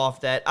 I'm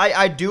off that.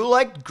 I do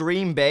like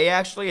Green Bay,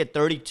 actually, at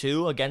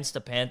 32 against the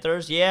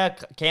Panthers. Yeah,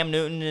 Cam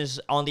Newton is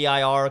on the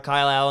IR.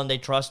 Kyle Allen, they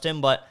trust him,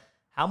 but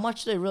how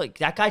much do they really...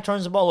 That guy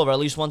turns the ball over at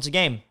least once a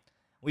game.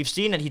 We've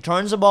seen it. He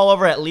turns the ball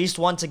over at least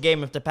once a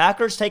game. If the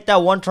Packers take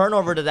that one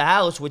turnover to the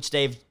house, which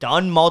they've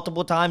done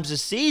multiple times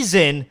this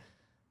season,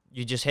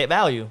 you just hit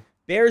value.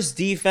 Bears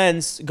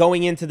defense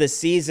going into the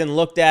season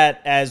looked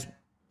at as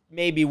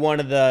maybe one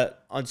of the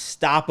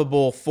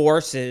unstoppable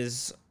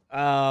forces.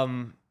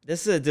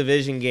 This is a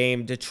division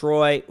game.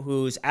 Detroit,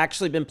 who's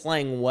actually been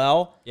playing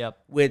well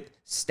with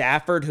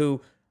Stafford, who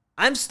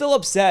I'm still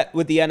upset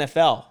with the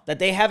NFL that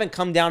they haven't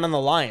come down on the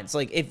Lions.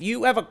 If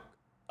you have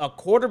a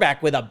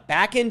quarterback with a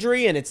back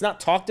injury and it's not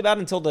talked about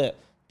until the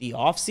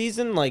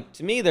offseason,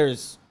 to me,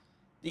 there's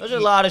a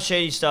lot of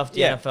shady stuff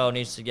the NFL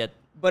needs to get.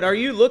 But are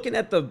you looking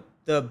at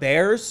the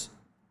Bears?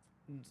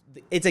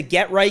 It's a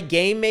get-right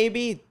game,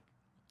 maybe?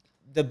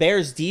 The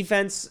Bears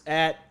defense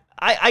at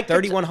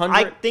 3,100?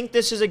 I think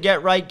this is a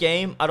get-right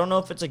game. I don't know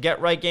if it's a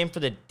get-right game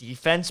for the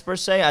defense, per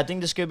se. I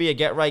think this could be a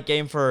get-right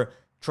game for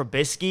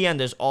Trubisky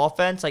and his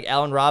offense.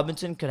 Allen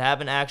Robinson could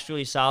have an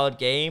actually solid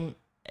game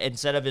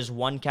instead of his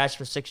 1 catch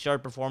for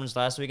 6-yard performance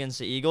last week against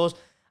the Eagles.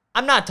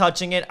 I'm not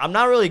touching it. I'm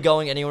not really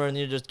going anywhere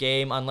near this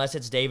game unless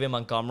it's David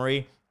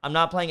Montgomery. I'm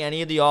not playing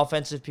any of the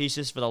offensive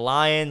pieces for the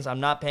Lions. I'm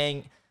not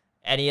paying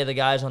any of the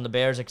guys on the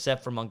Bears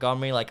except for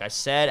Montgomery, like I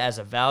said, as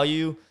a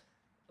value.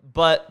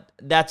 But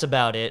that's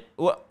about it.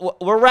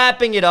 We're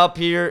wrapping it up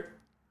here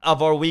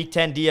of our Week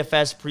 10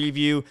 DFS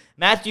preview.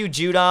 Matthew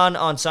Judon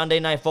on Sunday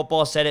Night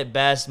Football said it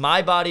best.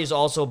 My body is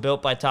also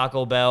built by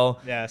Taco Bell.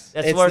 Yes.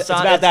 That's It's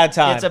about that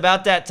time. It's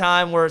about that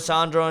time where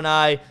Sandro and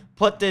I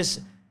put this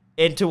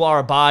into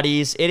our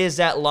bodies. It is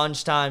that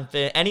lunchtime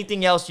fit.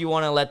 Anything else you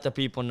want to let the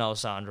people know,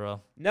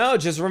 Sandro? No,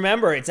 just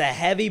remember, it's a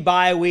heavy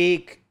bye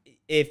week.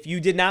 If you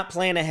did not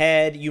plan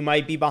ahead, you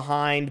might be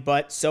behind,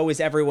 but so is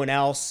everyone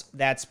else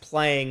that's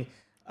playing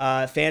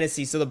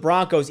fantasy. So the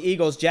Broncos,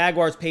 Eagles,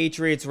 Jaguars,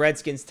 Patriots,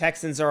 Redskins,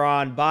 Texans are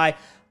on bye.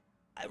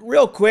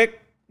 Real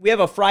quick, we have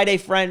a Friday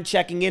friend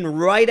checking in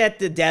right at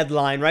the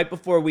deadline, right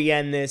before we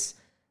end this.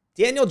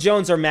 Daniel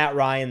Jones or Matt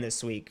Ryan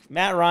this week?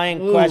 Matt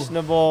Ryan,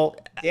 questionable.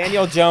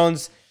 Daniel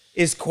Jones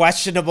is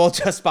questionable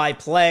just by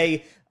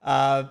play.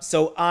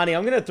 So, Ani,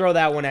 I'm going to throw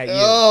that one at you.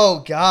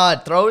 Oh,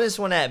 God. Throw this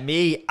one at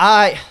me.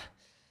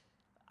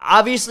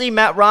 Obviously,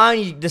 Matt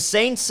Ryan, the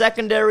Saints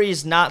secondary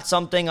is not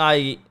something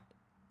I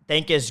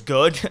think is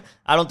good.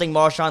 I don't think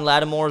Marshawn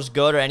Lattimore is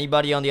good or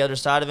anybody on the other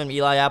side of him.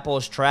 Eli Apple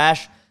is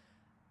trash.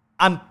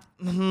 I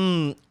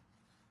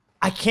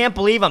can't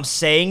believe I'm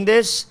saying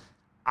this.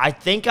 I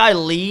think I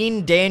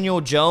lean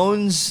Daniel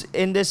Jones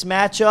in this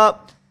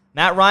matchup.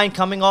 Matt Ryan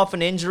coming off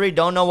an injury.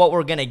 Don't know what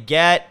we're going to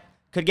get.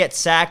 Could get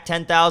sacked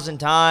 10,000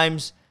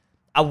 times.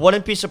 I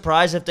wouldn't be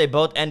surprised if they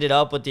both ended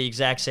up with the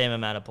exact same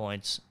amount of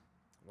points.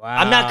 Wow.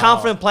 I'm not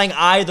confident playing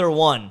either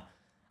one.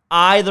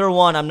 Either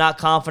one I'm not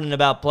confident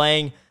about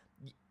playing.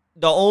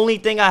 The only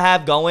thing I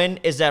have going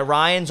is that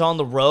Ryan's on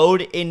the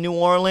road in New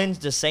Orleans.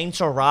 The Saints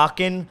are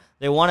rocking.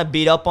 They want to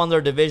beat up on their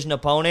division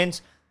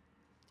opponents.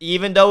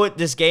 Even though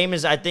this game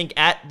is, I think,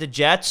 at the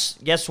Jets,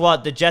 guess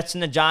what? The Jets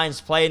and the Giants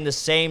play in the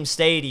same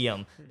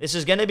stadium. This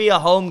is going to be a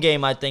home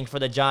game, I think, for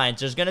the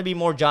Giants. There's going to be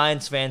more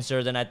Giants fans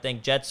there than I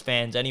think Jets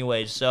fans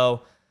anyways.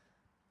 So,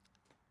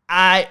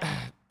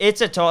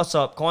 it's a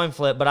toss-up, coin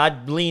flip, but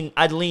I'd lean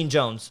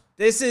Jones.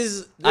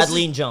 I'd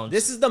lean Jones.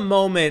 This is the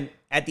moment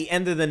at the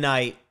end of the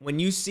night when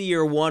you see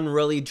your one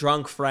really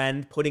drunk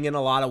friend putting in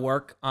a lot of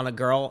work on a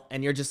girl,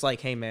 and you're just like,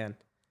 hey, man,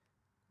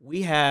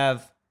 we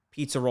have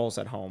pizza rolls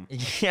at home.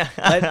 Yeah.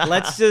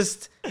 Let's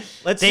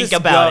think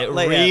about it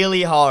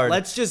really hard.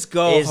 Let's just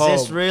go Is home.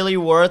 this really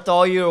worth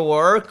all your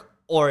work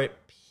or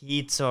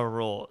pizza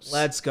rolls?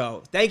 Let's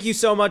go. Thank you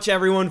so much,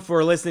 everyone,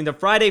 for listening to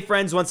Friday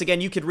Friends. Once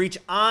again, you could reach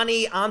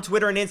Ani on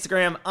Twitter and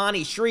Instagram,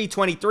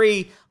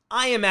 AniShree23.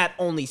 I am at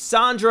Only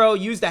Sandro.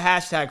 Use the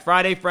hashtag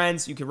Friday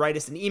Friends. You can write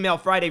us an email,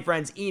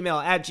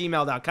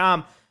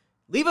 fridayfriendsemail@gmail.com.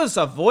 Leave us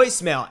a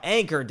voicemail,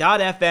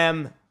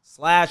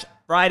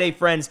 anchor.fm/Friday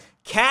Friends.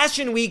 Cash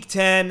in Week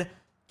 10.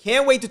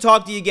 Can't wait to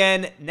talk to you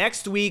again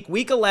next week,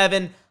 Week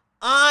 11.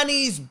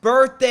 Ani's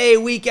birthday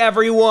week,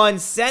 everyone.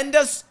 Send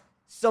us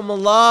some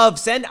love.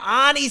 Send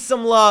Ani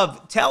some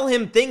love. Tell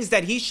him things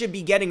that he should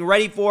be getting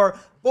ready for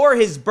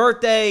his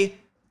birthday.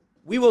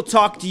 We will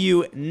talk to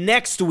you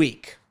next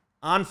week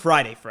on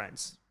Friday,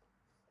 friends.